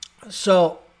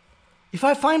 So, if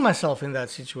I find myself in that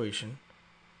situation,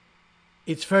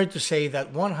 it's fair to say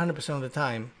that 100% of the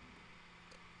time,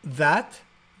 that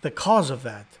the cause of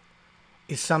that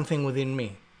is something within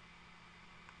me.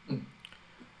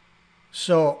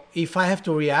 So, if I have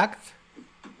to react,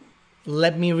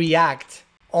 let me react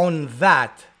on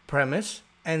that premise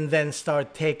and then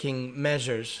start taking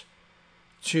measures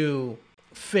to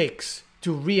fix,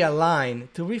 to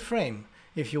realign, to reframe,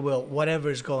 if you will, whatever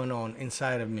is going on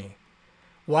inside of me.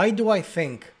 Why do I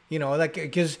think,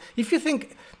 because if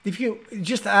you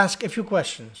just ask a few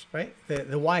questions, right?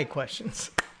 The why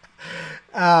questions.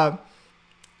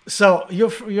 So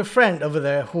your friend over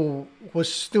there who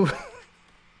was stewing,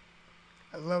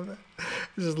 I love that.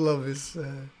 I just love this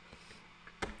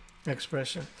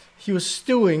expression. He was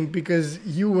stewing because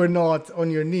you were not on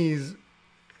your knees,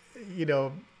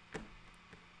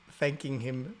 thanking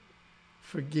him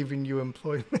for giving you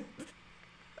employment.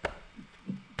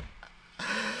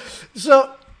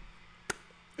 So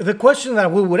the question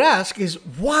that we would ask is,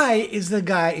 why is the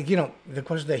guy, the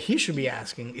question that he should be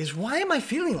asking is, why am I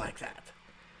feeling like that?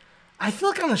 I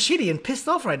feel kind of shitty and pissed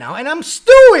off right now, and I'm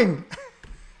stewing.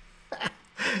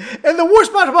 And the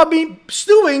worst part about me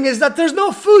stewing is that there's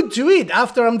no food to eat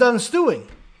after I'm done stewing.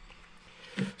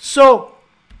 So,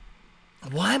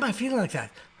 why am I feeling like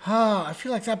that? I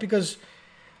feel like that because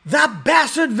that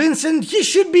bastard Vincent, he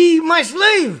should be my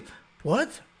slave.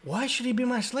 What? Why should he be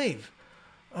my slave?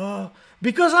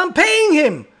 Because I'm paying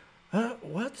him.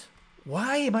 What?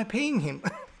 Why am I paying him?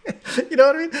 You know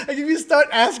what I mean? Like if you start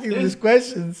asking these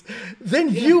questions, then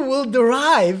you will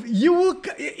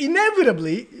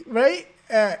inevitably, right?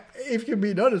 If you're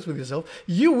being honest with yourself,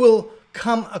 you will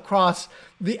come across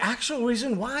the actual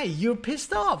reason why you're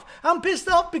pissed off. I'm pissed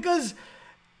off because,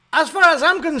 as far as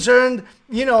I'm concerned,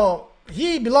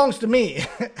 he belongs to me.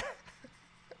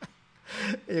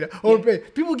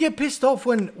 People get pissed off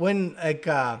when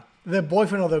their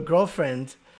boyfriend or their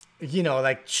girlfriend,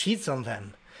 cheats on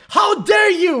them. How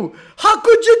dare you? How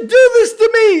could you do this to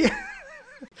me?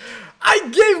 I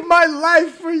gave my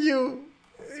life for you,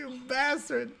 you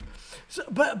bastard. So,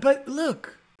 but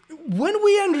look, when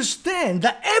we understand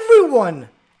that everyone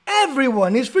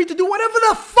everyone is free to do whatever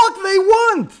the fuck they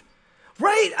want.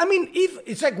 Right? I mean, if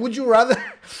it's like, would you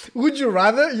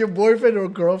rather your boyfriend or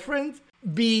girlfriend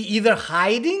be either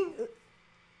hiding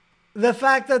the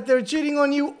fact that they're cheating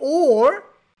on you or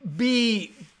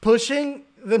be pushing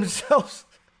themselves,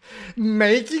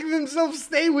 making themselves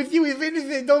stay with you even if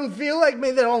they don't feel like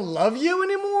maybe they don't love you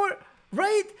anymore?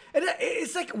 Right? And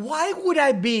it's like, why would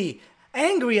I be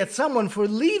angry at someone for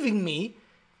leaving me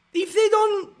if they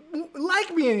don't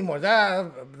like me anymore?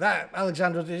 That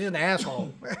Alexandros is an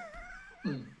asshole.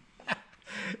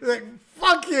 Like,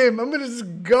 fuck him, I'm gonna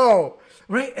just go.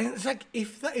 Right? And it's like,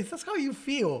 if that's how you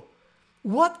feel,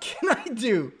 what can I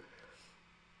do?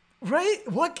 Right?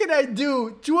 What can I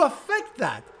do to affect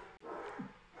that?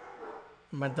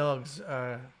 My dogs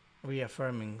are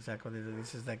reaffirming exactly that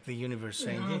this is like the universe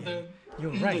saying,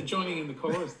 you're right. They're joining in the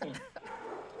chorus there.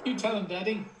 You tell them,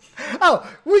 Daddy. Oh,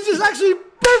 which is actually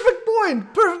perfect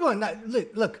point. Now,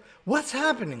 look, what's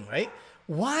happening, right?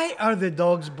 Why are the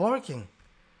dogs barking?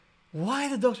 Why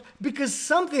the dogs? Because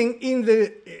something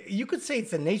you could say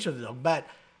it's the nature of the dog,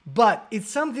 but it's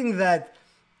something that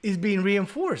is being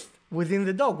reinforced within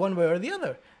the dog one way or the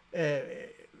other.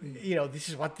 This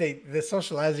is what the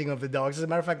socializing of the dogs. As a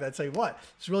matter of fact, I'll tell you what,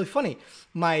 it's really funny.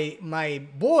 My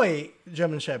boy,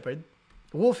 German Shepherd,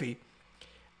 Wolfie,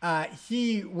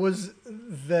 he was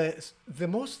the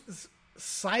most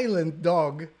silent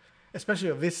dog, especially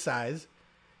of this size,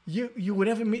 you would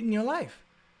ever meet in your life.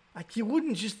 Like, you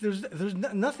wouldn't just, there's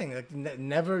nothing, like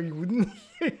never, you wouldn't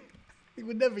hear, you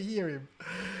would never hear him.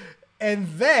 And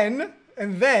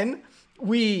then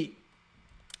we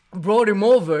brought him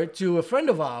over to a friend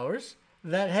of ours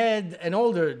that had an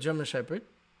older German Shepherd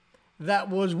that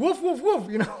was woof, woof, woof,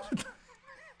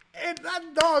 And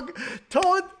that dog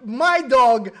taught my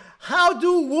dog how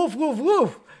to woof, woof,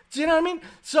 woof. Do you know what I mean?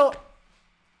 So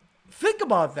think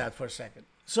about that for a second.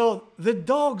 So the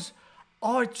dogs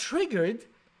are triggered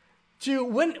to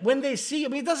when they see,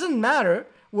 it doesn't matter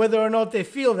whether or not they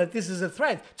feel that this is a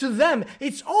threat. To them,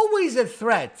 it's always a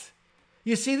threat.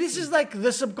 You see, this is like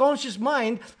the subconscious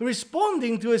mind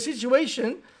responding to a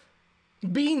situation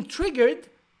being triggered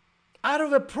out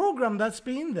of a program that's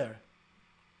been there,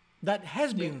 that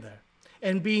has been there,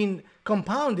 and being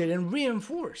compounded and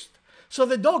reinforced. So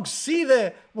the dogs see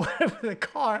the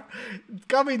car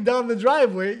coming down the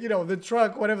driveway, the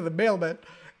truck, whatever, the mailman,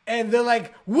 and they're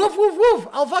like, woof, woof, woof,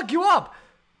 I'll fuck you up.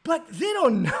 But they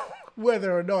don't know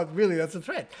whether or not really that's a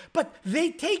threat. But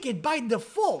they take it by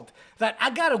default that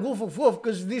I gotta woof, woof, woof,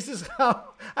 because this is how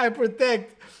I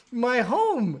protect my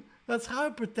home. That's how I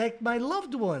protect my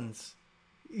loved ones,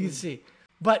 you see.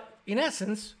 But in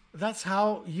essence, that's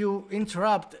how you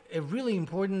interrupt a really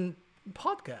important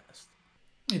podcast.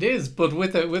 It is, but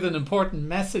with an important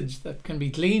message that can be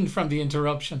gleaned from the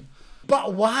interruption.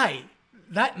 But why?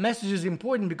 That message is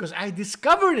important because I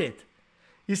discovered it.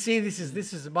 You see, this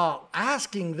is about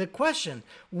asking the question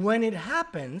when it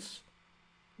happens.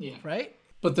 Yeah. Right?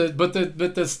 But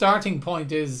the starting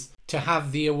point is to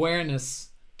have the awareness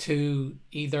to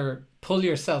either pull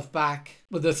yourself back.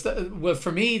 Well,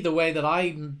 for me, the way that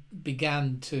I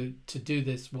began to do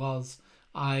this was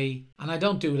and I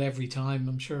don't do it every time.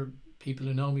 I'm sure people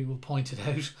who know me will point it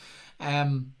out.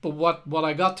 But what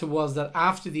I got to was that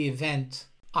after the event,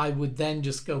 I would then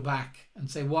just go back and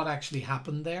say what actually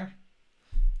happened there.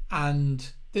 And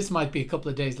this might be a couple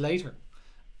of days later,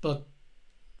 but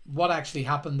what actually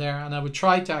happened there, and I would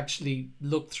try to actually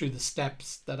look through the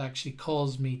steps that actually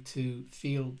caused me to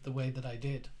feel the way that I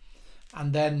did.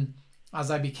 And then as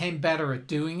I became better at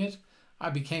doing it,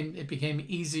 it became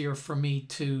easier for me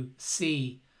to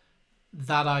see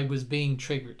that I was being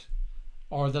triggered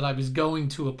or that I was going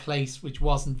to a place which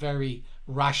wasn't very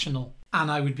rational, and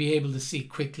I would be able to see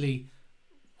quickly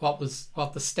what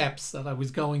the steps that I was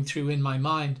going through in my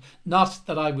mind. Not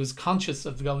that I was conscious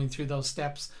of going through those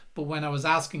steps, but when I was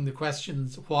asking the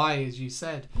questions why, as you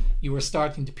said, you were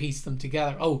starting to piece them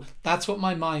together. Oh, that's what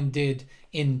my mind did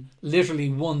in literally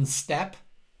one step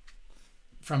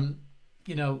from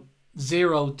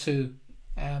 0 to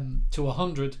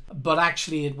 100, but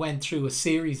actually it went through a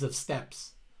series of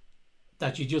steps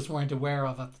that you just weren't aware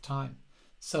of at the time.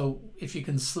 So if you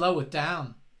can slow it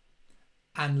down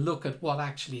and look at what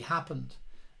actually happened,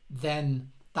 then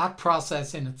that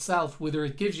process in itself, whether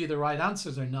it gives you the right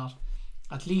answers or not,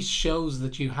 at least shows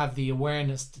that you have the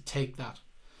awareness to take that.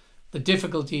 The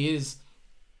difficulty is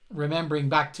remembering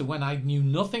back to when I knew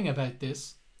nothing about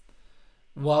this,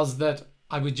 was that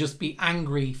I would just be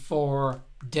angry for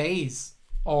days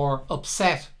or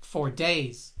upset for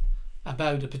days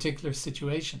about a particular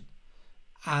situation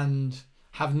and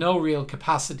have no real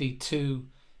capacity to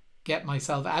get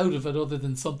myself out of it other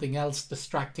than something else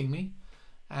distracting me.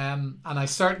 And I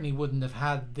certainly wouldn't have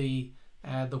had the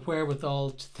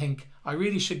wherewithal to think I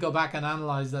really should go back and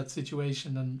analyze that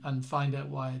situation and find out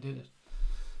why I did it.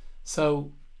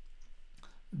 So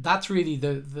that's really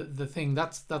the thing.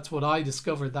 That's what I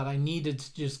discovered, that I needed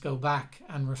to just go back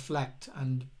and reflect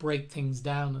and break things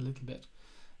down a little bit.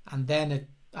 And then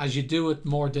as you do it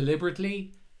more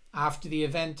deliberately after the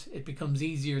event, it becomes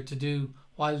easier to do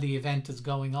while the event is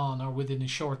going on or within a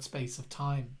short space of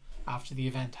time after the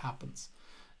event happens.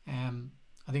 I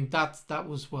think that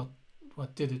was what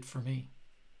did it for me.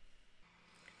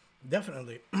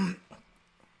 Definitely.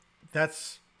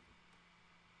 That's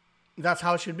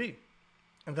how it should be.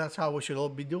 And that's how we should all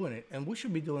be doing it. And we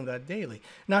should be doing that daily.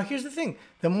 Now, here's the thing.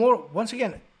 Once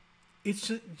again,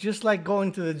 it's just like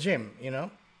going to the gym, Yeah.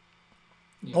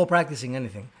 Or practicing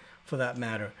anything for that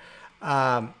matter.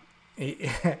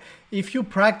 If you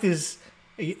practice,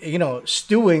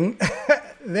 stewing,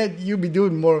 then you'll be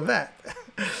doing more of that.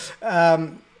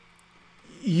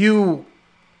 You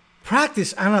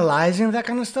practice analyzing that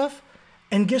kind of stuff,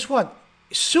 and guess what?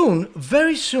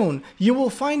 Very soon, you will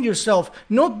find yourself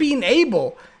not being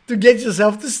able to get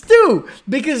yourself to stew,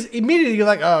 because immediately you're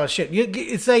like, oh shit.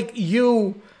 It's like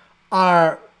you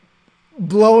are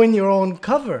blowing your own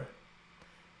cover.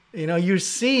 You're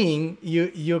seeing,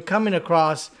 you're coming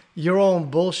across your own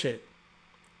bullshit.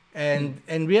 And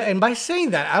by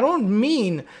saying that, I don't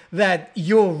mean that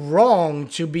you're wrong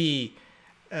to be,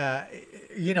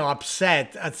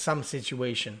 upset at some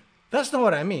situation. That's not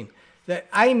what I mean. That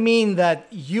I mean that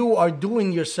you are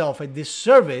doing yourself a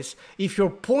disservice if you're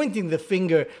pointing the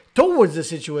finger towards the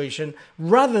situation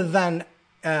rather than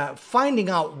finding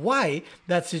out why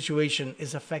that situation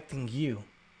is affecting you.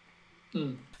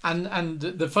 And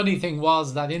the funny thing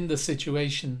was that in the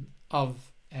situation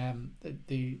of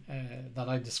that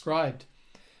I described,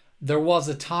 there was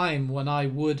a time when I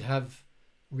would have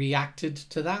reacted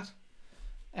to that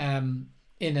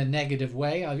in a negative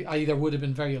way. I either would have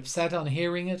been very upset on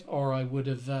hearing it, or I would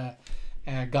have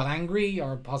got angry,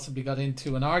 or possibly got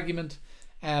into an argument.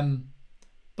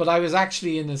 But I was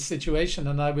actually in a situation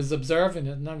and I was observing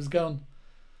it, and I was going,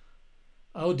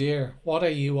 oh dear, what are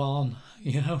you on?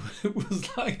 It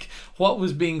was like what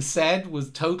was being said was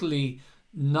totally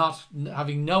not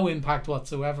having no impact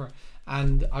whatsoever.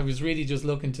 And I was really just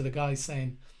looking to the guy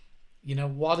saying,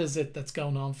 what is it that's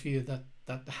going on for you that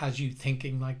has you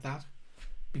thinking like that?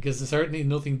 Because it's certainly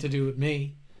nothing to do with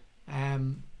me.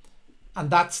 And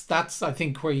that's I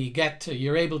think where you get to.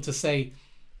 You're able to say,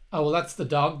 oh, well, that's the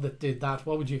dog that did that.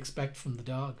 What would you expect from the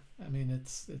dog? I mean,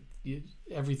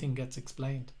 everything gets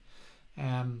explained.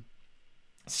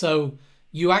 So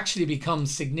you actually become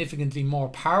significantly more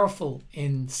powerful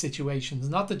in situations.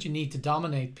 Not that you need to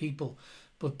dominate people,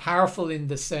 but powerful in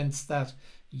the sense that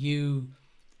you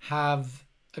have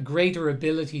a greater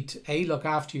ability to look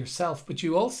after yourself, but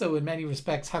you also in many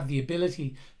respects have the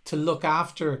ability to look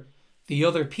after the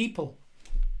other people.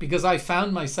 Because I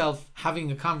found myself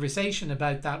having a conversation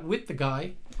about that with the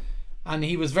guy, and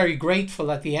he was very grateful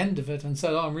at the end of it and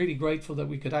said, oh, I'm really grateful that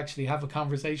we could actually have a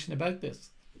conversation about this.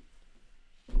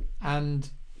 And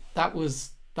that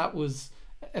was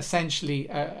essentially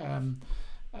a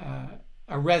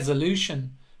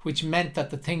resolution, which meant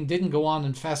that the thing didn't go on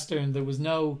and fester, and there was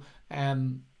no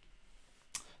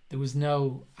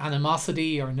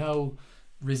animosity or no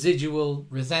residual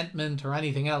resentment or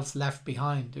anything else left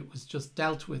behind. It was just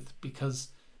dealt with because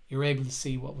you're able to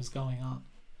see what was going on.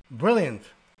 Brilliant.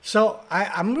 So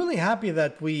I'm really happy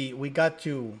that we got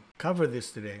to cover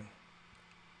this today,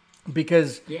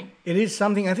 because it is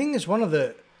something, I think it's one of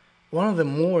the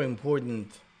more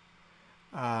important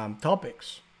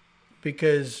topics,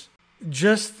 because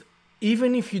just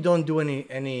even if you don't do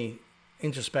any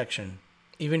introspection,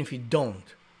 even if you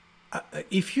don't,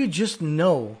 if you just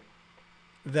know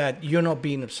that you're not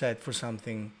being upset for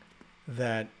something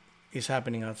that is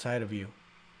happening outside of you,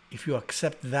 if you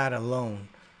accept that alone,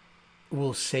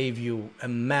 will save you a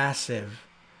massive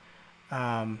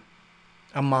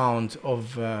amount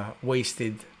of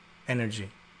wasted energy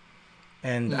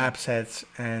and upsets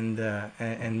and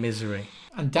misery,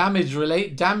 and damaged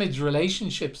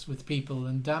relationships with people,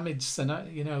 and damaged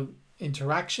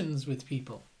interactions with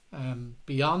people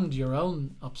beyond your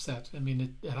own upset. I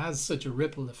mean, it has such a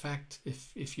ripple effect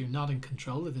if you're not in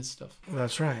control of this stuff.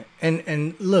 That's right.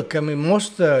 And look, I mean,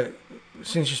 most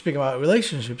since you speak about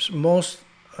relationships, most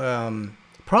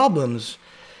problems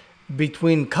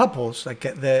between couples, like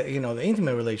the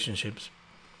intimate relationships,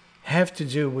 have to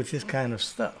do with this kind of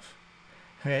stuff.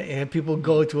 Right? And people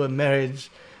go to a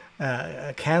marriage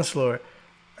counselor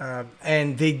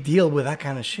and they deal with that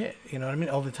kind of shit. You know what I mean?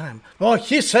 All the time. Oh,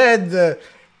 he said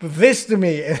this to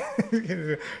me.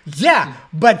 Yeah,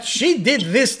 but she did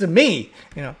this to me.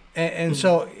 You know, and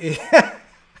so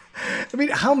I mean,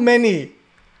 how many?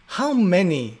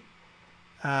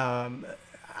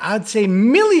 I'd say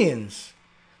millions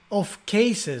of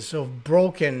cases of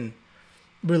broken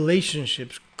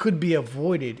relationships could be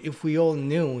avoided if we all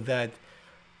knew that.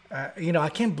 I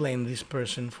can't blame this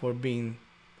person for being,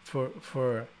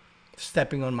 for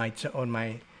stepping on my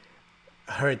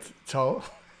hurt toe.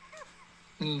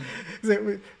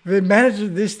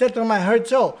 They stepped on my hurt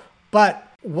toe.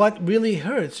 But what really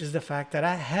hurts is the fact that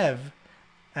I have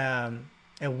a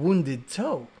wounded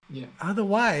toe. Yeah.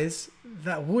 Otherwise,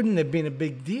 that wouldn't have been a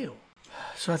big deal.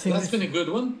 So I think that's been a good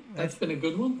one. That's been a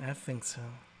good one. I think so.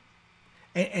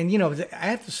 And I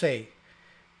have to say,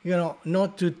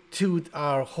 not to toot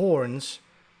our horns,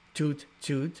 toot,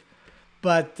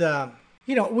 but,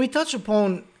 we touch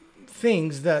upon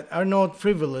things that are not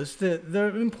frivolous.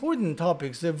 They're important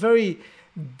topics. They're very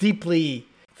deeply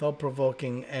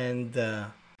thought-provoking and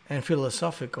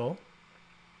philosophical.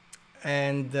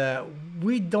 And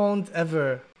we don't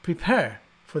ever prepare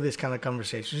for this kind of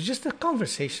conversation. It's just a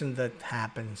conversation that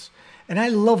happens. And I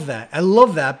love that. I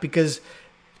love that because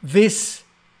this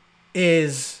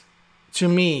is, to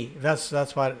me, that's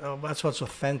what's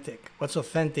authentic. What's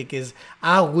authentic is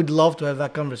I would love to have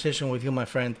that conversation with you, my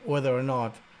friend, whether or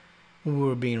not we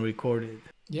were being recorded.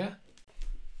 Yeah.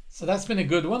 So that's been a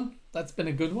good one.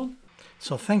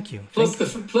 So thank you. Plus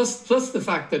the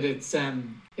fact that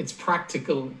it's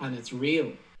practical and it's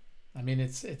real. I mean,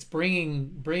 it's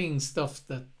bringing stuff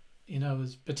that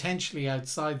is potentially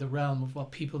outside the realm of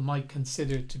what people might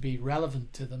consider to be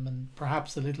relevant to them, and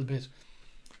perhaps a little bit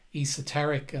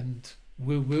esoteric and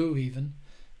woo even,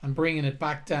 and bringing it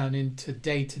back down into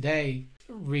day-to-day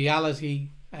reality,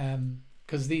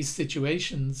 because these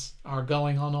situations are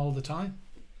going on all the time,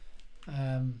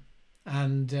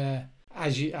 and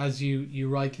as you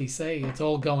rightly say, it's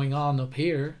all going on up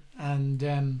here, and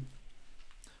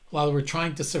while we're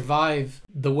trying to survive,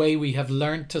 the way we have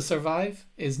learned to survive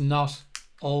is not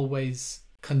always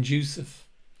conducive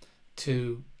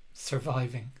to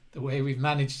surviving. The way we've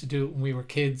managed to do it when we were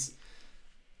kids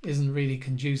isn't really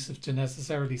conducive to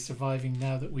necessarily surviving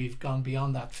now that we've gone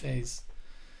beyond that phase.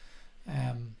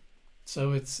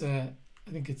 So it's I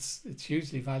think it's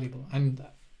hugely valuable, and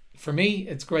for me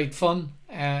it's great fun,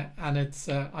 and it's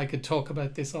I could talk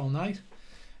about this all night.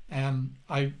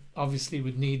 I obviously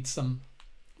would need some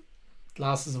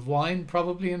glasses of wine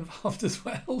probably involved as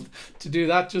well to do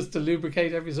that, just to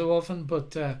lubricate every so often,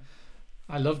 but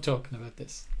I love talking about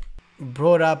this.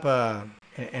 Brought up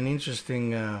an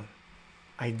interesting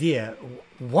idea.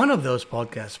 One of those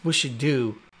podcasts, we should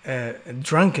do a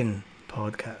drunken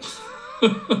podcast.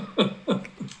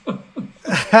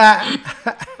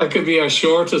 That could be our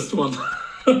shortest one.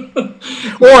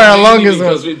 Or our longest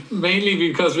one. Mainly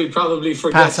because we probably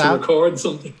forget to record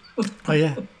something. Oh,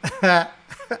 yeah.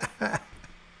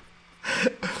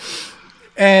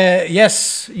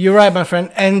 Yes, you're right, my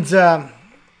friend. And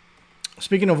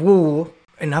speaking of woo,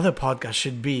 another podcast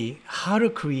should be how to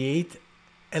create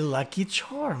a lucky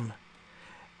charm.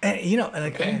 And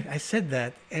okay. I said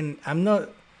that, and I'm not.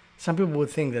 Some people would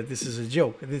think that this is a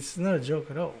joke. It's not a joke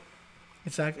at all.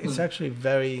 It's actually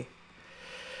very,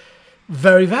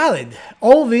 very valid.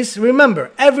 All this,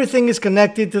 remember, everything is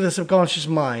connected to the subconscious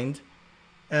mind,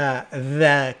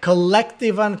 the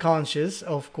collective unconscious,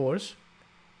 of course,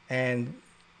 and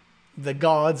the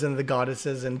gods and the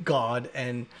goddesses and God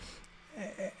and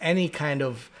any kind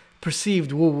of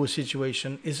perceived woo-woo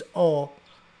situation is all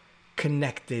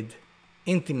connected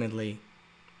intimately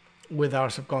with our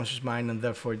subconscious mind, and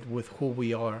therefore with who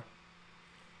we are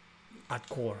at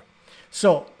core.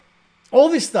 So all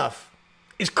this stuff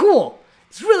is cool.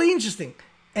 It's really interesting,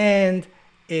 and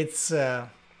it's it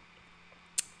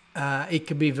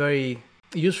can be very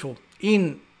useful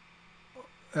in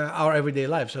our everyday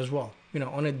lives as well.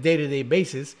 On a day-to-day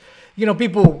basis.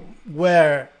 People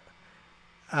wear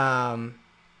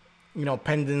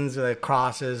pendants,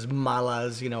 crosses,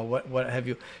 malas, what have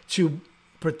you, to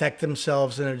protect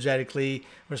themselves energetically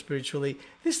or spiritually.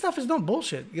 This stuff is not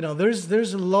bullshit.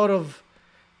 There's a lot of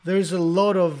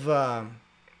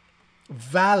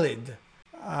valid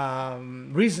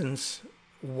reasons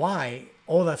why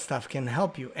all that stuff can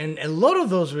help you, and a lot of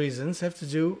those reasons have to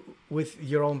do with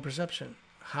your own perception,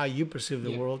 how you perceive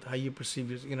the world, how you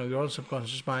perceive your own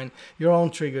subconscious mind, your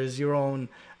own triggers, your own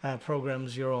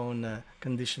programs, your own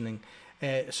conditioning.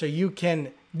 So you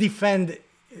can defend.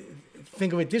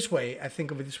 Think of it this way. I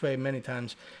think of it this way many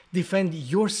times. Defend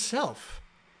yourself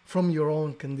from your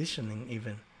own conditioning,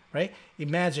 even right?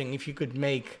 Imagine if you could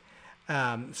make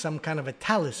some kind of a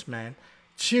talisman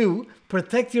to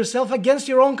protect yourself against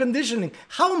your own conditioning.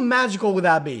 How magical would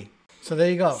that be? So there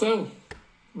you go. So,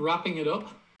 wrapping it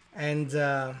up. And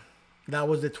that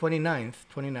was the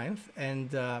 29th.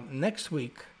 And next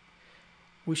week,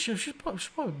 we should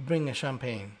probably bring a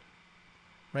champagne,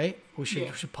 right? We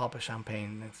should pop a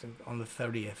champagne on the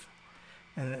 30th.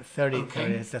 And the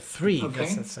 30th is the 3.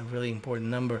 Okay. That's a really important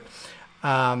number.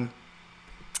 And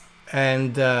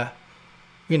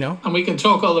we can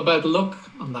talk all about luck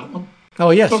on that one. Oh,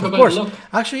 yes, talk of about course. Luck.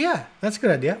 Actually, yeah, that's a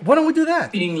good idea. Why don't we do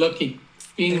that? Being lucky.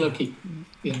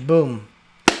 Yeah. Boom.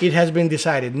 It has been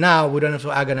decided. Now we don't have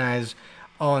to agonize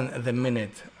on the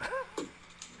minute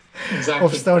Exactly.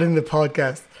 of starting the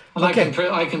podcast. And I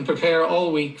can prepare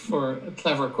all week for a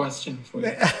clever question for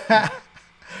you.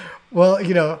 Well,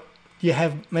 you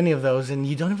have many of those and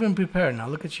you don't even prepare. Now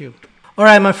look at you. All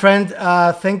right, my friend.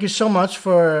 Thank you so much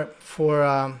for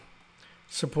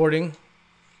supporting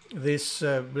this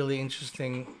really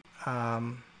interesting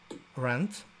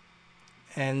rant.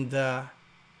 And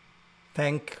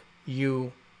thank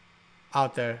you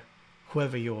out there,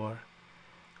 whoever you are,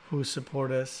 who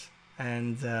support us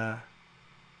and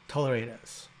tolerate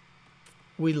us.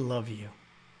 We love you.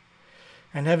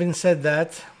 And having said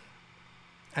that,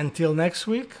 until next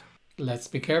week, let's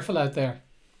be careful out there.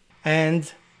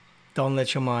 And don't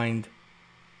let your mind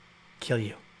kill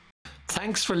you.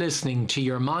 Thanks for listening to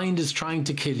Your Mind is Trying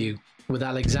to Kill You with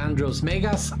Alexandros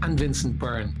Megas and Vincent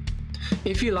Byrne.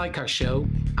 If you like our show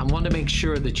and want to make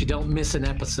sure that you don't miss an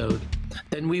episode,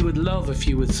 then we would love if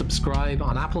you would subscribe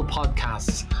on Apple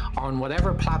Podcasts or on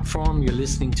whatever platform you're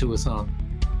listening to us on.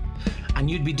 And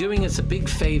you'd be doing us a big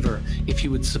favor if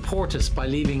you would support us by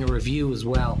leaving a review as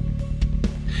well.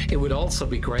 It would also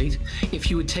be great if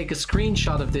you would take a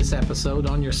screenshot of this episode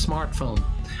on your smartphone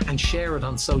and share it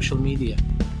on social media.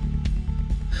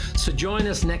 So join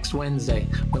us next Wednesday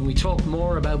when we talk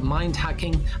more about mind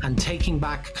hacking and taking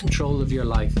back control of your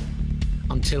life.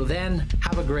 Until then,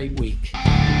 have a great week.